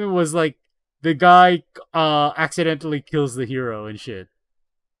what happened was like the guy accidentally kills the hero and shit.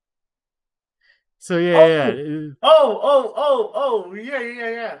 So yeah, Oh! yeah. Oh, yeah, yeah,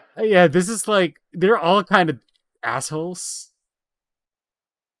 yeah. Yeah, this is like they're all kind of assholes.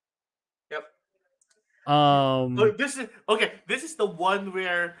 Yep. Um, Oh, this is okay. This is the one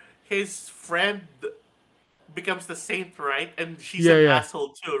where his friend becomes the saint, right? And she's yeah, an yeah.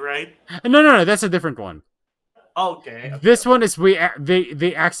 asshole too, right? No, that's a different one. Okay, okay, This okay. one is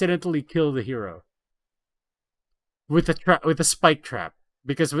they accidentally kill the hero with a spike trap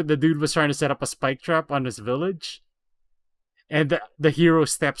because the dude was trying to set up a spike trap on his village, and the hero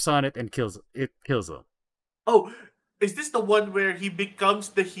steps on it and kills him. Oh, is this the one where he becomes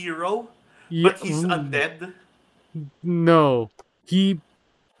the hero, Yeah, but he's undead? no, he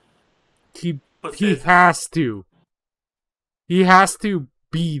he Possessed. has to. He has to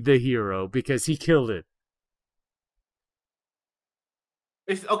be the hero because he killed it.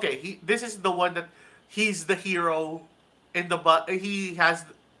 It's okay. This is the one that he's the hero in the but he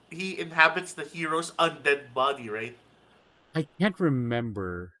inhabits the hero's undead body, right? I can't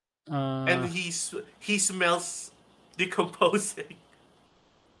remember. And he smells decomposing.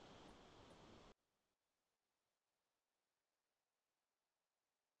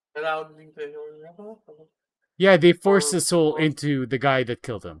 Allowing the Yeah, they forced Or- the soul or- into the guy that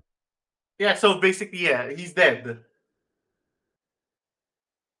killed him. Yeah, so basically, yeah, he's dead.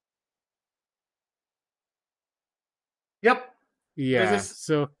 Yep. This Yeah, is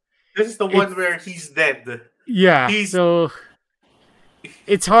so this is the one it's where he's dead. yeah, He's so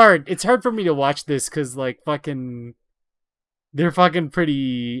it's hard. It's hard for me to watch this because like fucking they're fucking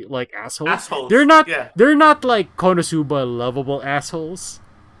pretty like assholes. assholes. Yeah. They're not like Konosuba lovable assholes,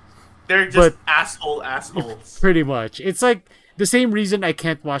 They're just but assholes. pretty much. It's like the same reason I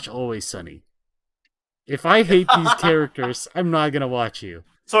can't watch Always Sunny. If I hate these characters, I'm not gonna watch you.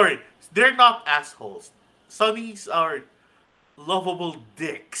 Sorry, they're not assholes. Sunnies are lovable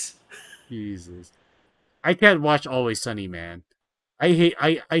dicks. Jesus. I can't watch Always Sunny, man.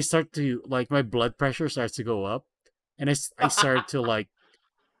 I start to like my blood pressure starts to go up and I start to like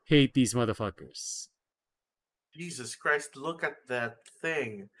hate these motherfuckers. Jesus Christ, look at that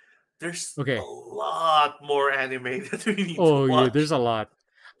thing. There's Okay. a lot more anime that we need Oh to watch. yeah, there's a lot.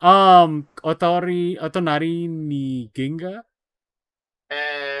 Otonari ni Ginga.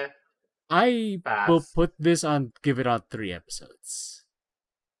 Eh, I will pass. give it on 3 episodes.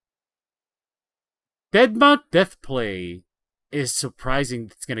 Deadmount Death Play is surprising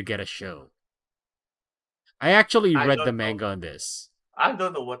it's gonna get a show. I actually I read don't the know. manga on this. I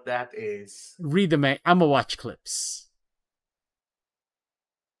don't know what that is. Read the manga. I'ma watch clips.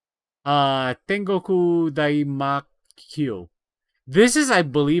 Tengoku Daimakyo. This is, I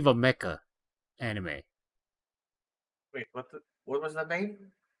believe, a mecha anime. Wait, what was the name?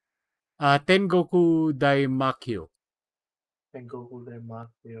 Tengoku Daimakyo. Tengoku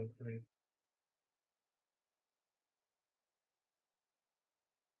Denmakyo. Wait.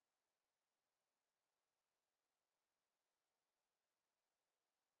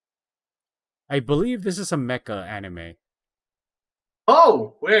 I believe this is a mecha anime.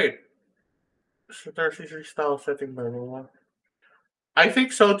 Oh, wait. There's style setting by one. I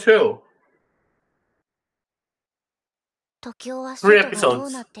think so too. 時をは Three 外がどう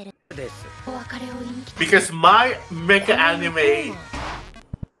episodes. なってるお別れを言いに来た Because my mecha この anime 方も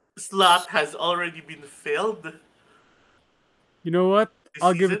slot has already been filled. You know what? This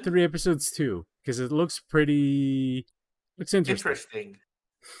I'll give it season? 3 episodes too, because it looks interesting. Interesting.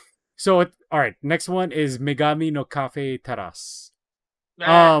 So, alright, next one is Megami no Cafe Taras.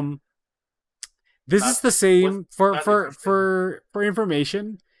 Nah, This That is the same was not interesting. for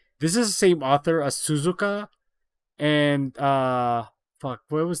information. This is the same author as Suzuka and fuck,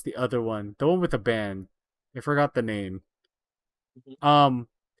 what was the other one? The one with the band. I forgot the name. Mhm.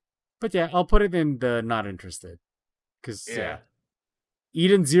 But yeah, I'll put it in the not interested. Cause yeah. Yeah.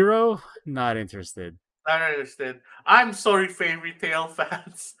 Eden Zero, not interested. I understand. I'm sorry, Fairy Tail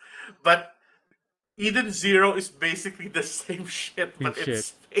fans, but Eden Zero is basically the same shit, but Shit. in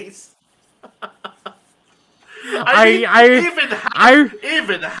space. I-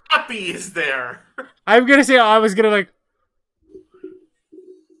 even Happy is there. I'm gonna say I was gonna like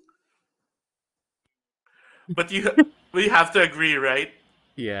But we have to agree, right?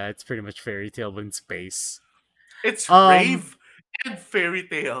 yeah, it's pretty much fairy tale but in space. It's Um, Rave and Fairy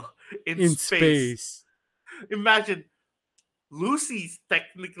Tail in space. space. Imagine Lucy's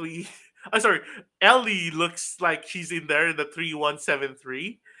technically. I'm sorry, Ellie looks like she's in there in the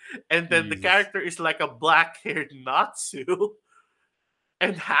 3173, and then the Jesus. character is like a black-haired Natsu,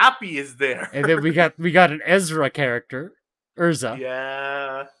 and Happy is there. And then we got an Ezra character, Urza.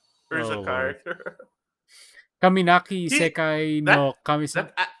 yeah, there's Oh, a Lord. character. Kaminaki He- Sekai no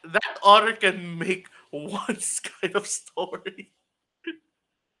Kami-sama. That author can make one kind of story.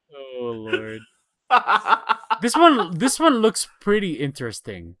 Oh lord. This one looks pretty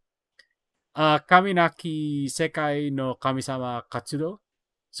interesting. Kaminaki Sekai no Kami-sama Katsudo.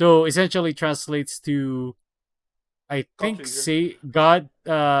 So essentially translates to I think say God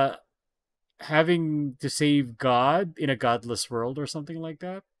having to save God in a godless world or something like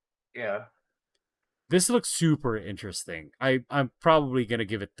that. Yeah. This looks super interesting. I'm probably gonna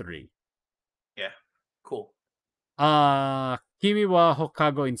give it 3. Yeah. Cool. Kimi wa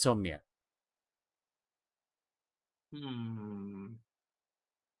Hokago Insomnia.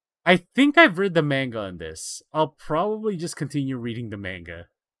 I think I've read the manga on this. I'll probably just continue reading the manga.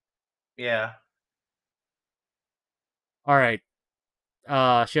 Yeah. Alright.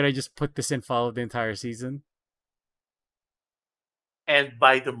 Should I just put this and follow the entire season? And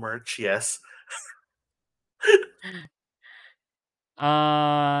buy the merch, yes.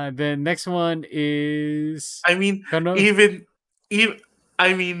 The next one is I mean, Kano- even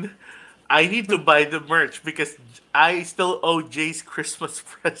I mean, I need to buy the merch because I still owe Jay's Christmas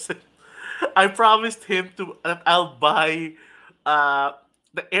present. I promised him to I'll buy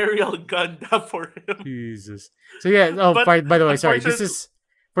the aerial Gundam for him. Jesus. So yeah. Oh, But by the way, sorry. This unfortunately, is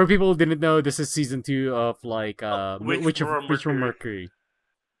for people who didn't know. This is season 2 of like which from Witch from Mercury. Mercury.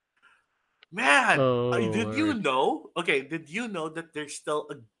 Man, Oh did you Lord. know? Okay, did you know that there's still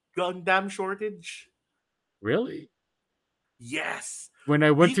a Gundam shortage? Really? Yes. When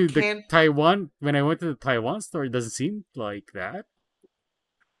I went We to the can't, Taiwan store, it doesn't seem like that.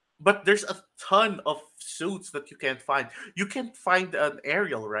 but there's a ton of suits that you can't find. You can't find an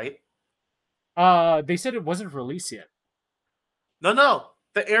aerial, right? They said it wasn't released yet. No, no.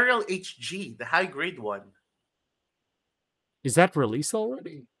 The aerial HG, the high grade one. Is that released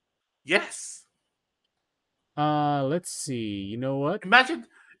already? Yes. Let's see. You know what? Imagine,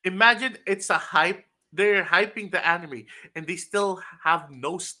 imagine it's a hype. They're hyping the anime, and they still have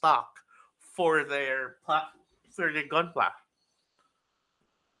no stock for for their gunpla,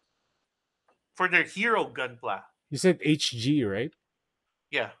 for their hero gunpla. You said HG, right?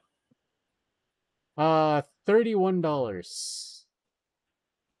 Yeah, $31.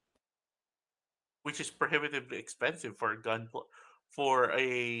 which is prohibitively expensive for a for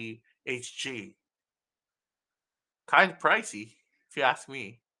a HG. Kind of pricey, if you ask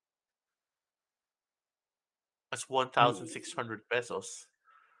me. That's 1,600 pesos.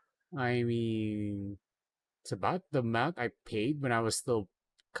 I mean, it's about the amount I paid when I was still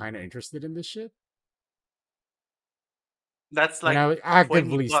kind of interested in this shit. That's When like I was 20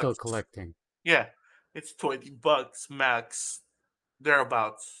 actively still bucks. collecting. Yeah, it's 20 bucks max,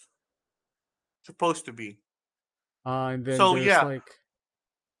 thereabouts. Supposed to be. And then So there's yeah, like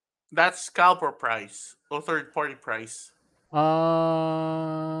that's scalper price or third party price.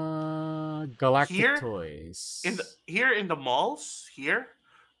 Galactic Here Toys. here in the malls, here,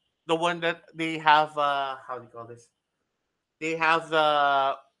 the one that they have how do you call this? They have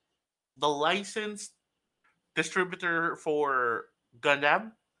the licensed distributor for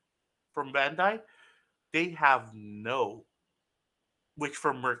Gundam from Bandai. They have no which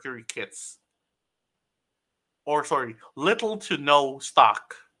from Mercury kits. Or sorry, little to no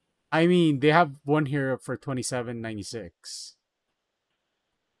stock. I mean, they have one here for 27.96.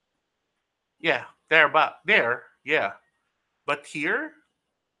 Yeah, they're about there, yeah. But here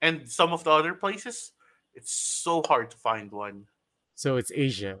and some of the other places, it's so hard to find one. So it's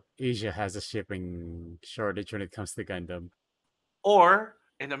Asia. Asia has a shipping shortage when it comes to Gundam. Or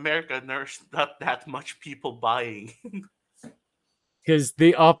in America, there's not that much people buying. Because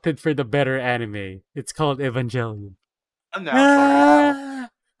they opted for the better anime. It's called Evangelion. No, sorry, no.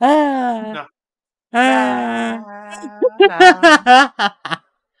 Ah, No. ah, La, la, la.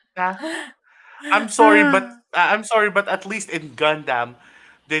 ah. I'm sorry, but at least in Gundam,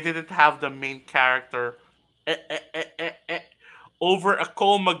 they didn't have the main character eh, eh, eh, over a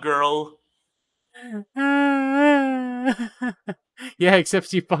coma girl. Yeah, except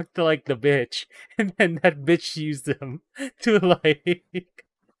she fucked like the bitch, and then that bitch used them to like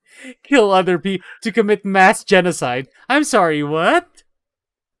kill other people to commit mass genocide. I'm sorry, what?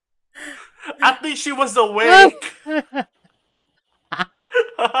 At least she was awake.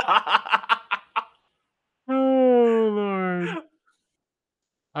 Oh Lord.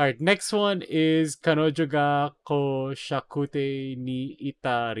 Alright, next one is Kanojo ga Koshakute ni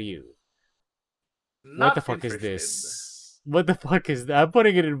Itaryu. What the Not fuck is interested. this? What the fuck is that? I'm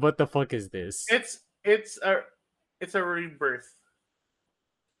putting it in what the fuck is this? It's a it's a rebirth.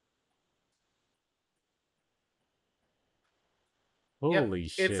 Yep, Holy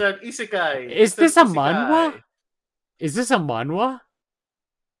it's shit. an isekai. Is It's an this a manhwa? isekai. Is this a manhwa?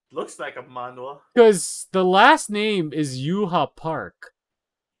 Looks like a manhwa. Because the last name is Yuha Park.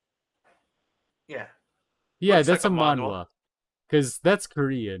 Yeah, Yeah, looks like that's a a manhwa. manhwa. Because that's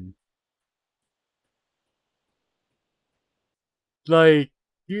Korean. Like,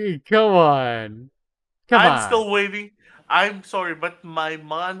 come on. Come I'm on. still waiting. I'm sorry, but my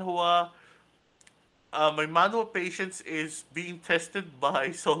manhwa patience is being tested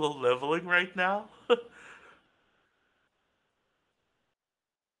by solo leveling right now.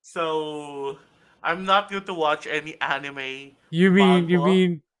 So I'm not going to watch any anime You mean, you manhwa.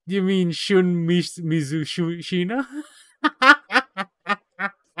 mean, you mean Shun Mizu Shina?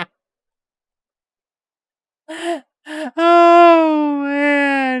 Oh,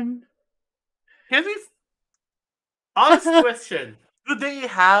 man. Can we? Honest question: Do they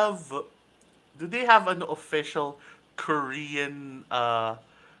have an official Korean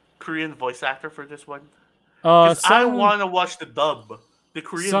Korean voice actor for this one? Because I Sung want to watch the dub, the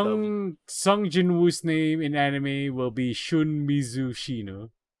Korean dub. Sung Jinwoo's name in anime will be Shun Mizu Shino.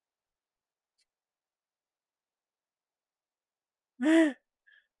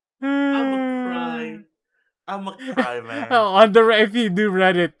 I'm a cry. I'm a cry, man. On the if you do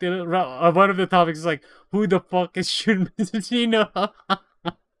Reddit, one of the topics is like, who the fuck is Shun Mizushino?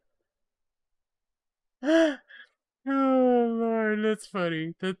 Oh Lord, that's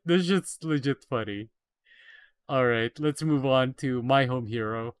funny. That's just legit funny. All right, let's move on to My Home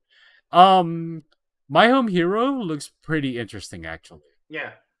Hero. My Home Hero looks pretty interesting, actually.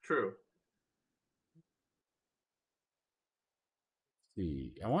 Yeah, true.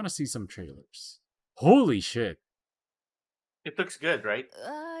 See, I want to see some trailers. Holy shit! It looks good, right?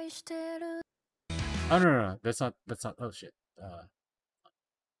 Oh no, that's not. Oh shit. Uh,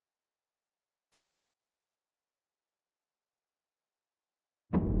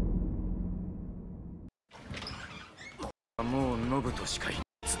 もうノブとしかい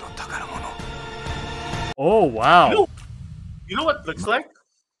つの宝物 oh wow, You know what it looks like?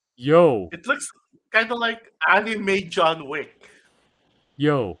 yo, It looks kind of like anime John Wick.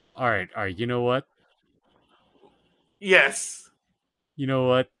 yo. All right. You know what? Yes. You know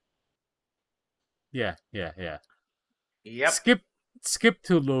what? Yeah. Yep. Skip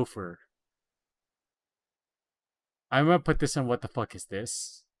to Loafer. I'm gonna put this on what the fuck is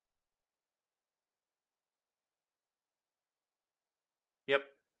this? Yep.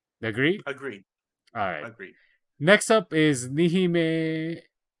 Agreed? Agreed. Alright. Agreed. Next up is Nihime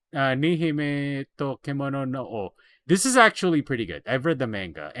to Kemono no O. This is actually pretty good. I've read the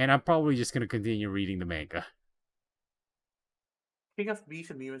manga, and I'm probably just gonna continue reading the manga. King of Beasts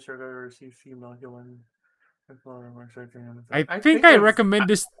and Demon Circle receives female human. I think I recommend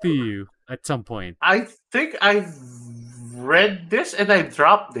this to you at some point. I think I've read this and I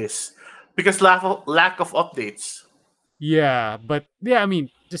dropped this because lack of updates. Yeah, but yeah, I mean,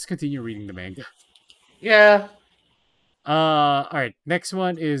 just continue reading the manga. Yeah. Alright, next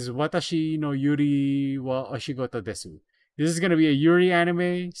one is Watashi no Yuri wa Oshigoto desu. This is gonna be a Yuri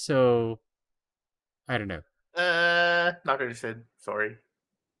anime, so I don't know. Not interested. Sorry.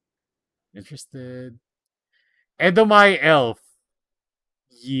 Interested? Edomai Elf.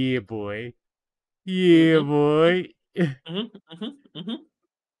 Yeah, boy. Yeah, boy.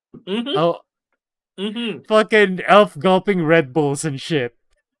 Oh, fucking elf gulping Red Bulls and shit.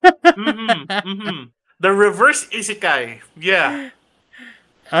 The reverse isekai. Yeah.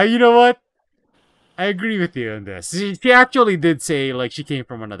 You know what? I agree with you on this. She actually did say like she came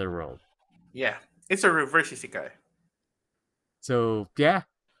from another world. Yeah. It's a reverse isekai. So yeah,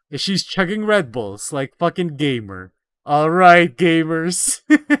 she's chugging Red Bulls like fucking gamer. All right, gamers.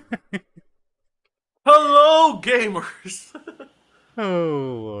 Hello, gamers.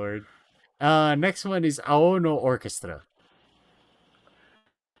 Oh lord. Next one is Aono Orchestra.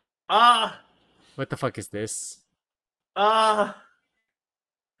 What the fuck is this? I'm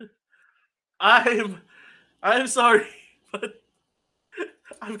sorry, but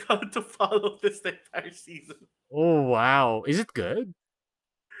I've got to follow this the entire season. Oh wow, is it good?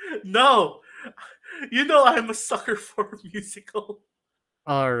 No, you know I'm a sucker for musical.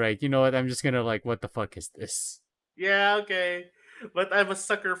 All right, you know what? I'm just gonna like, what the fuck is this? Yeah, okay, but I'm a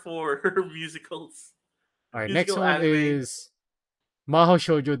sucker for musicals. All right, Musical next one anime. is Maho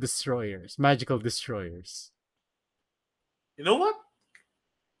Shoujo Destroyers, Magical Destroyers. You know what?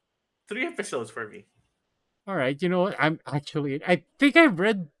 3 episodes for me. All right, you know what? I think I've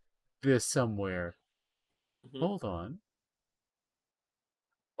read this somewhere. Hold on.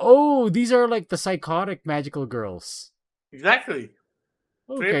 Oh, these are like the psychotic magical girls. Exactly.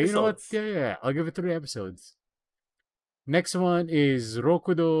 3 Okay, you know what? episodes. Yeah. I'll give it 3 episodes. Next one is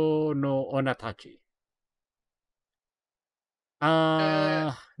Rokudo no Onatachi.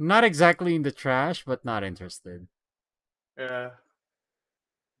 Not exactly in the trash, but not interested. Yeah.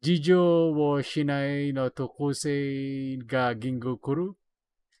 Jijo wo shinai no tokosei ga gingo kuru.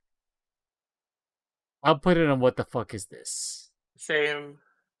 I'll put it on what the fuck is this? Same.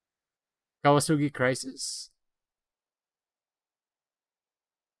 Kawasugi Crisis?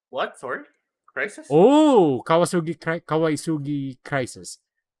 What? Sorry? Crisis? Oh, Kawaisugi Crisis.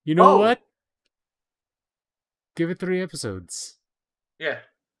 You know what? Give it 3 episodes. Yeah.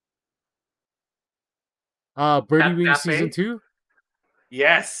 Birdie Cat Wings Cafe? Season 2?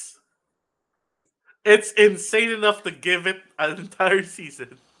 Yes. It's insane enough to give it an entire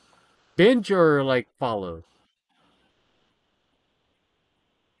season. Binge or like follow?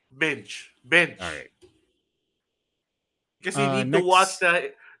 Binge. Alright. Because you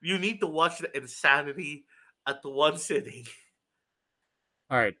need to watch the insanity at one sitting.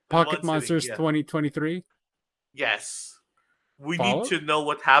 Alright. In one Pocket sitting, Monsters yeah. 2023? Yes. We Follow? need to know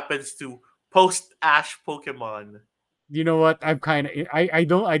what happens to post Ash Pokemon. You know what? I'm kind of I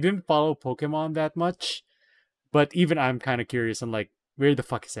didn't follow Pokemon that much, but even I'm kind of curious. I'm like, where the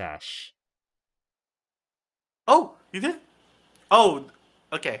fuck is Ash? Oh, you did? Oh,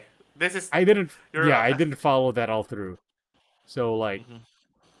 okay. This is I didn't. you're Yeah, I didn't follow that all through. So like, Mhm.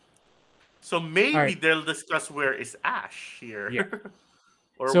 So all maybe right, they'll discuss where is Ash yeah. here,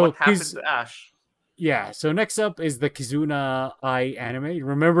 or So what happened Kiz, to Ash. yeah. So next up is the Kizuna Ai anime.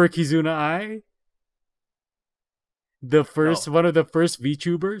 Remember Kizuna Ai? The first No. one of the first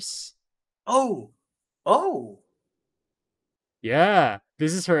VTubers. Oh, oh. Yeah,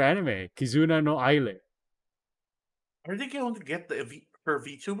 this is her anime, Kizuna no Aile. Are they going to get her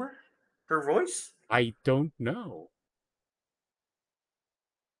VTuber, her voice? I don't know.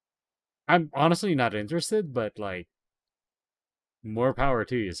 I'm honestly not interested, but like, more power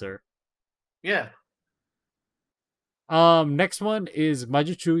to you, sir. Yeah. Next one is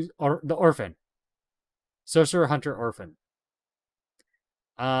Majuchu or the Orphan. Sorcerer Hunter Orphan.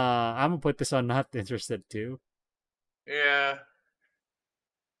 I'm gonna put this on not interested too. Yeah.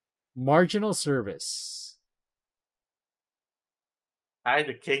 Marginal Service. I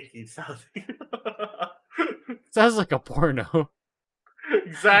the kinky sounding. Sounds like a porno. I'm gonna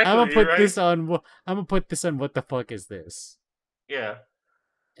Exactly, put right? this on. I'm gonna put this on. What the fuck is this? Yeah.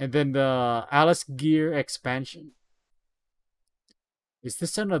 And then the Alice Gear expansion. Is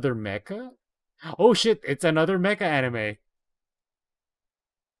this another mecha? Oh shit! It's another mecha anime.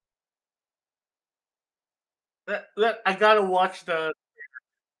 I gotta watch the.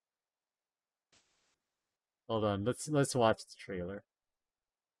 Hold on. Let's watch the trailer.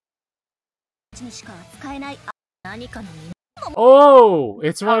 にしか使えない何かの Oh,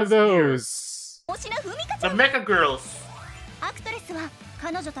 it's one of Alice Gear. those. 身なふみかち The ゃん Mecha Girls. アクトレスは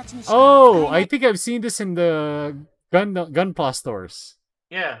彼女たちにしか Oh, 使えな I い think I've seen this in the Gunpla stores.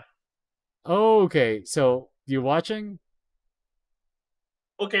 Yeah. Oh, okay. So you watching?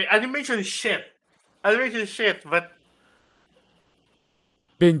 Okay, animation is shit. Animation is shit, but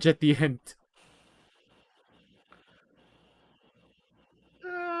Binge at the end.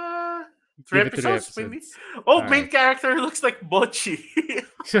 three Give it 3 episodes, maybe. episodes. Oh, All main right. character looks like Mochi.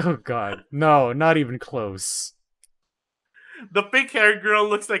 Oh god, no, not even close. The pink hair girl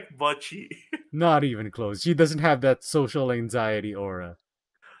looks like Mochi. Not even close. She doesn't have that social anxiety aura.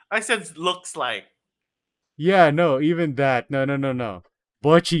 I said looks like. Yeah, no, even that. No, no, no, no.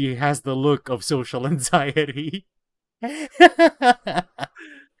 Bochi has the look of social anxiety.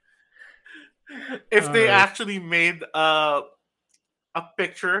 If they Alright. actually made a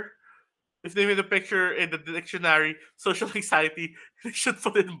picture, if they made a picture in the dictionary, social anxiety, they should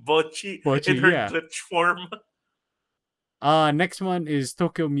put in Mochi in Bochi, her yeah. glitch form. Next one is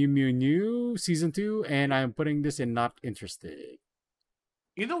Tokyo Mew Mew New Season 2, and I'm putting this in not interested.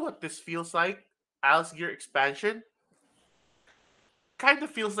 You know what this feels like? Alice Gear expansion? Kind of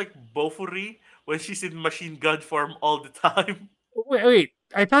feels like Bofuri when she's in machine gun form all the time. Wait,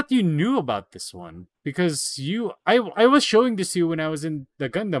 I thought you knew about this one because I was showing this to you when I was in the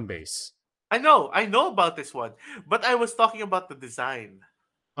Gundam base. I know about this one, but I was talking about the design.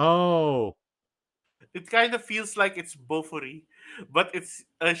 Oh, It kind of feels like it's Bofuri, but it's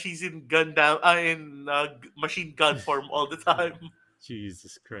she's in machine gun form all the time.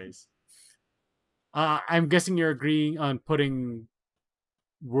 Jesus Christ. I'm guessing you're agreeing on putting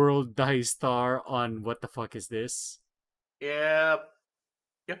World Die Star on what the fuck is this? Yep,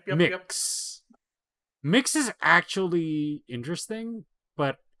 yep. Mix. Mix is actually interesting,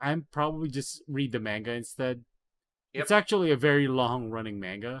 but I'm probably just read the manga instead. Yep. It's actually a very long running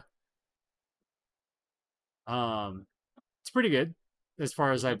manga. It's pretty good as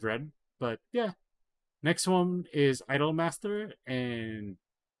far as I've read, but yeah. Next one is Idol Master, and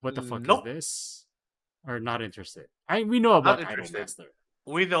what the fuck is Nope, this? Or not interested. We know not about Idol interested. Master.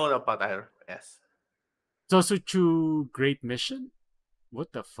 We know about that. Yes. Tosuchu Great Mission?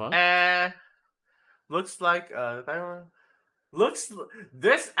 What the fuck? Looks like looks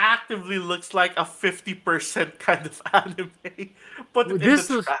this actively looks like a 50% kind of anime. Put it in the This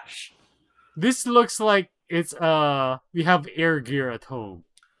looks trash. this looks like it's we have air gear at home.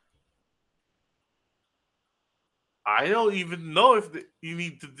 I don't even know if you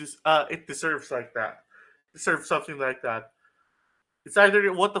need to it deserves like that. Deserves something like that. It's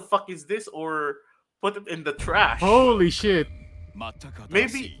either what the fuck is this or put it in the trash. Holy shit.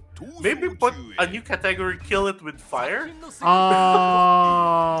 Maybe put a new category, kill it with fire.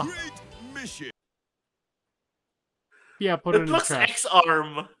 Yeah, put it It in the looks trash. X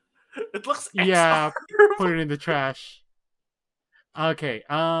arm. It looks X Yeah, arm. put it in the trash. Okay,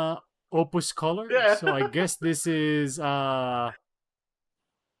 Opus Color. Yeah. So I guess this is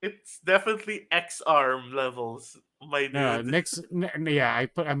It's definitely X arm levels, my dude. no, yeah,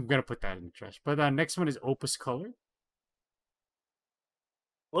 I'm gonna put that in the trash. But next one is Opus Color.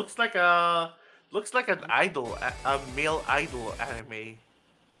 Looks like a Looks like an idol, a male idol anime.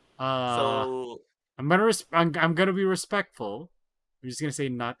 Uh, So I'm gonna be respectful. I'm just gonna say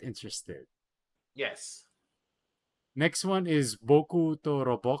not interested. yes. Next one is Boku to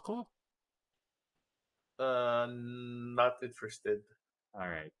Roboko. Not interested. All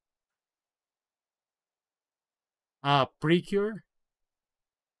right. Precure,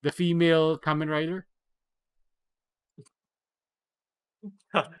 the female Kamen Rider.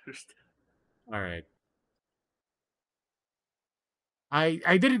 Not interested. All right.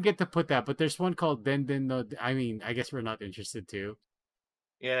 I didn't get to put that, but there's one called Den no. I mean, I guess we're not interested too.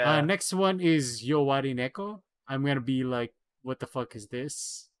 Yeah. Next one is Yowari Neko. I'm gonna be like, what the fuck is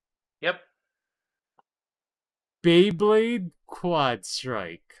this? Yep. Beyblade Quad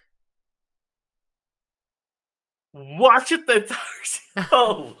Strike. Watch it the entire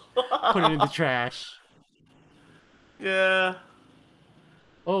Oh. Put it in the trash. Yeah.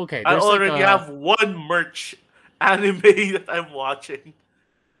 Okay, I there's already like a, have one merch anime that I'm watching.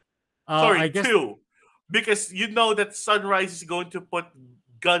 I Sorry, guess. two. Because you know that Sunrise is going to put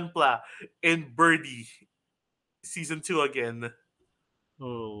Gunpla in Birdie season 2 again. Oh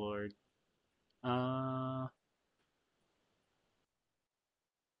lord.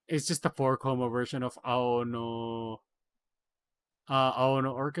 It's just a 4-coma version of Aono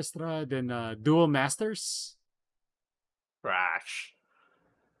Orchestra, then Dual Masters. Trash.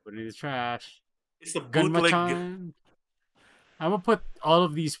 Put it in the trash. It's a bootleg. Gunma-chan. I'm gonna put all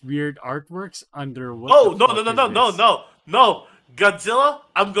of these weird artworks under what Oh, the no, fuck no, no, is no, no, this? no, no. Godzilla,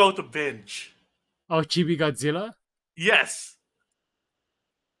 I'm going to binge. Oh, Chibi Godzilla? Yes.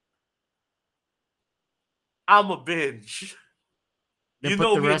 I'm a binge. Then You put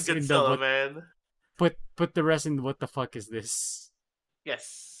know the me and rest in the Godzilla, what man. put the rest in what the fuck is this?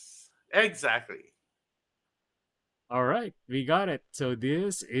 Yes. Exactly. Alright, we got it. So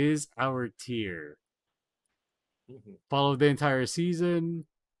this is our tier. Mhm. Follow the entire season.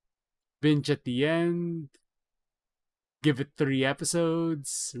 Binge at the end. Give it 3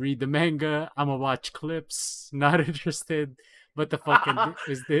 episodes. Read the manga. I'ma watch clips. Not interested. What the fuck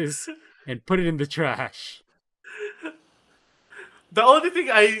is this? And put it in the trash. The only thing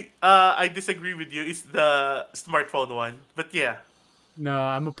I disagree with you is the smartphone one. But yeah. No,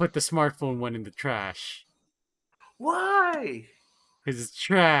 I'm gonna put the smartphone one in the trash. Why? Because it's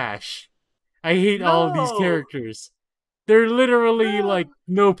trash. I hate all of these No. characters. They're literally No. like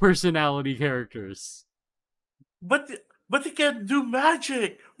no personality characters. But they can do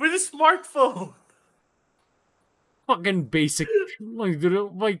magic with a smartphone. Fucking basic.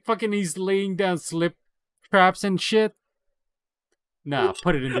 Like fucking he's laying down slip traps and shit. Nah,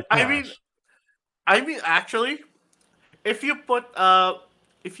 put it in the I mean, trash. actually, if you put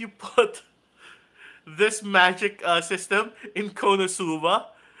this magic system in Konosuba,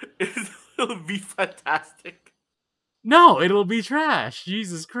 it will be fantastic. No, it'll be trash.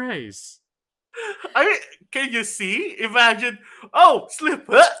 Jesus Christ. I mean, can you see? Imagine, oh, slip.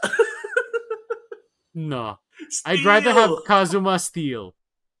 No. I'd rather have Kazuma steal.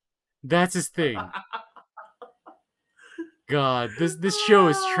 That's his thing. God, this show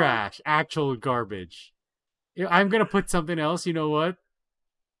is trash. Actual garbage. I'm gonna put something else, you know what?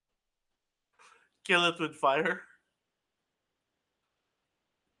 Kill it with fire.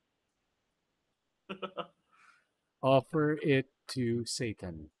 Offer it to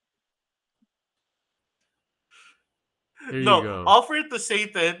Satan. There you No, go. offer it to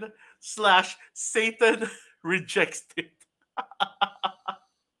Satan / Satan rejects it.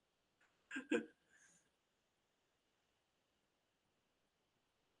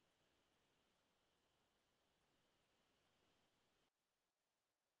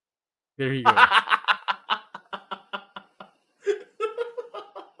 There you go.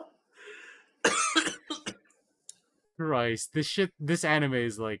 Christ, this anime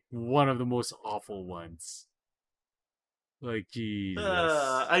is like one of the most awful ones. Like Jesus.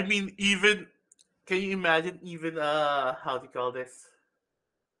 I mean, even can you imagine? Even how do you call this?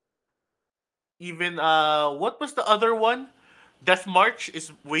 Even what was the other one? Death March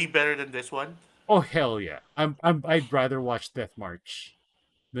is way better than this one. Oh hell yeah! I'd rather watch Death March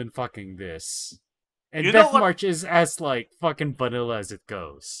than fucking this. And You know Death what? March is as like fucking vanilla as it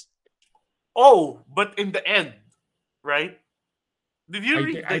goes. Oh, but in the end, right? Did you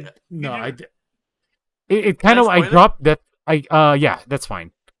read? No, you, I. It Can kind I of I spoil it? dropped that. Yeah, that's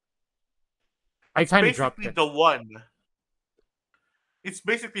fine. I kind of dropped basically it. the one. It's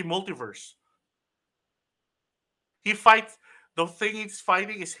basically multiverse. He fights. The thing he's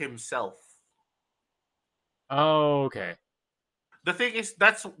fighting is himself. Oh, okay. The thing is,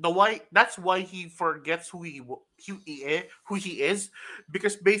 That's why he forgets who he is,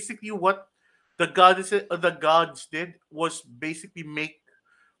 because basically what the gods did was basically make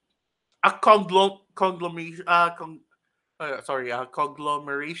a conglomeration.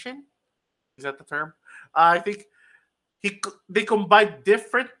 Conglomeration, is that the term? I think they combined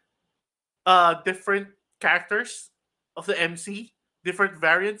different characters of the MC, different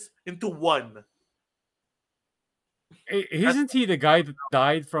variants into one. That Isn't he the guy that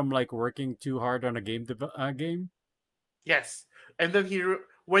died from like working too hard on a game? Yes, and then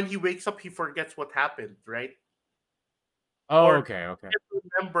when he wakes up, he forgets what happened, right? Oh, Or okay, okay. can't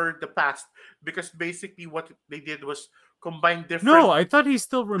remember the past because basically what they did was combine different No, I thought he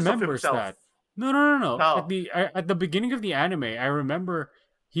still parts of remembers himself. that. No. At No, the beginning of the anime, I remember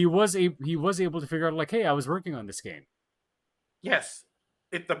he was able to figure out like, hey, I was working on this game. yes,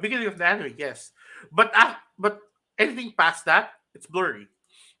 at the beginning of the anime, yes, but anything past that, it's blurry.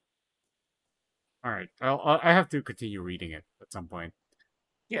 All right, I have to continue reading it at some point.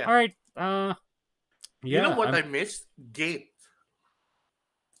 Yeah, All right, you know yeah, what I missed? Gate.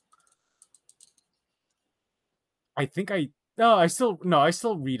 I think I no, I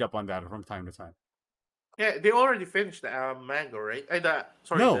still read up on that from time to time. Yeah, they already finished the manga, right?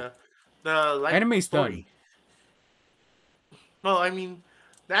 No, The light anime's done. story. No, I mean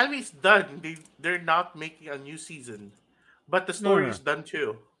the anime's done. They're not making a new season, but the No, story no, is no. done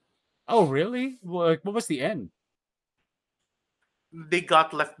too. Oh, really? Well, like, what was the end? They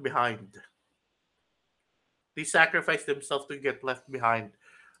got left behind. They sacrificed themselves to get left behind.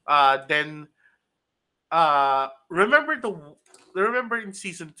 Then remember remember in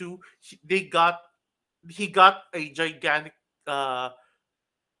season two he got a gigantic uh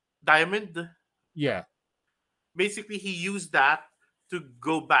diamond. Yeah. Basically, he used that to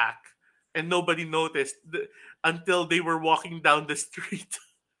go back, and nobody noticed until they were walking down the street.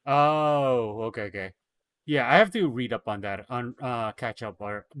 Oh, okay, okay. Yeah, I have to read up on that on catch up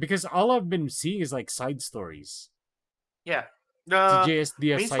or because all I've been seeing is like side stories. Yeah, The the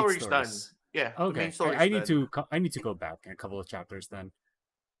JSDF main side story's done. stories. Yeah, the main Okay, story's done. I need to go back in a couple of chapters then.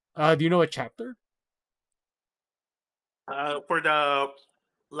 Do you know what chapter? For the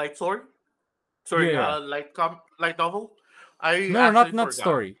light sword, Yeah, sorry, yeah. light novel. I No, actually not forgot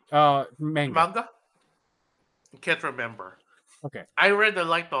story. the Manga. manga. I can't remember. Okay. I read the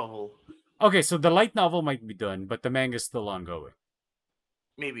light novel, Okay, so the light novel might be done, but the manga's still ongoing.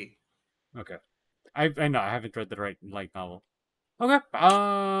 maybe. Okay. I know I haven't read the light novel. Okay.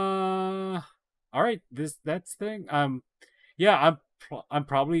 All right. That's thing. Yeah. I'm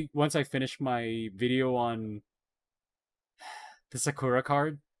probably once I finish my video on the Sakura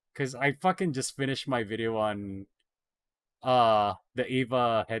card because I fucking just finished my video on the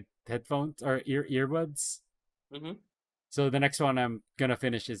Ava headphones or earbuds. Hmm. So the next one I'm gonna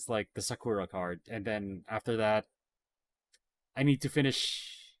finish is like the Sakura card, and then after that, I need to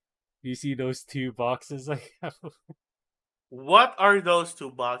finish. You see those two boxes I have? What are those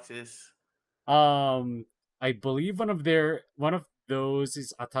two boxes? Um, I believe one of those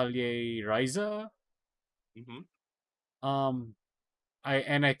is Atelier Ryza. Hmm. Um,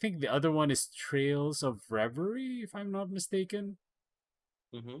 I think the other one is Trails of Reverie, if I'm not mistaken.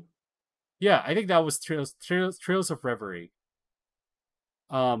 Hmm. Yeah, I think that was Trails of Reverie.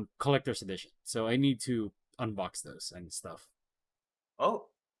 Collector's edition. So I need to unbox those and stuff. Oh,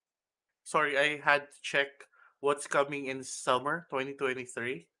 sorry, I had to check what's coming in summer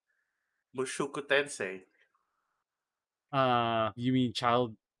 2023. Mushoku Tensei. You mean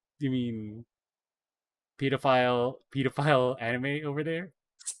child? You mean pedophile anime over there?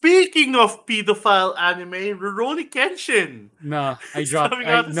 Speaking of pedophile anime, Rurouni Kenshin No, I is dropped. coming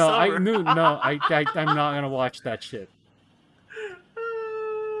out this I summer. knew no. I'm not gonna watch that shit.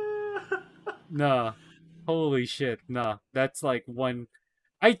 No, holy shit, no. That's like one.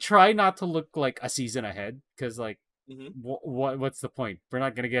 I try not to look like a season ahead because like, Mhm. what's the point? We're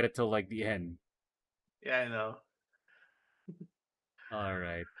not gonna get it till like the end. Yeah, I know. All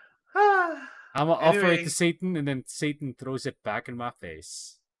right, I'm gonna offer it to Anyway, Satan, and then Satan throws it back in my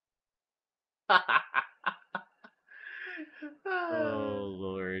face. Oh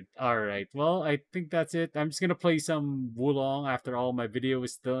lord. All right. Well, I think that's it. I'm just gonna play some Wulong after all my video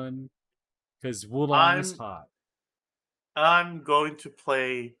is done because Wulong is I'm hot. I'm going to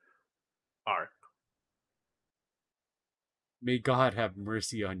play Ark. May God have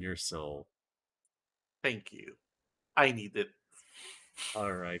mercy on your soul. Thank you. I need it.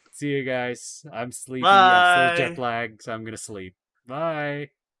 All right. See you guys. I'm sleepy. I'm still jet Bye. lagged, so I'm gonna sleep.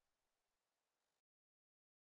 Bye.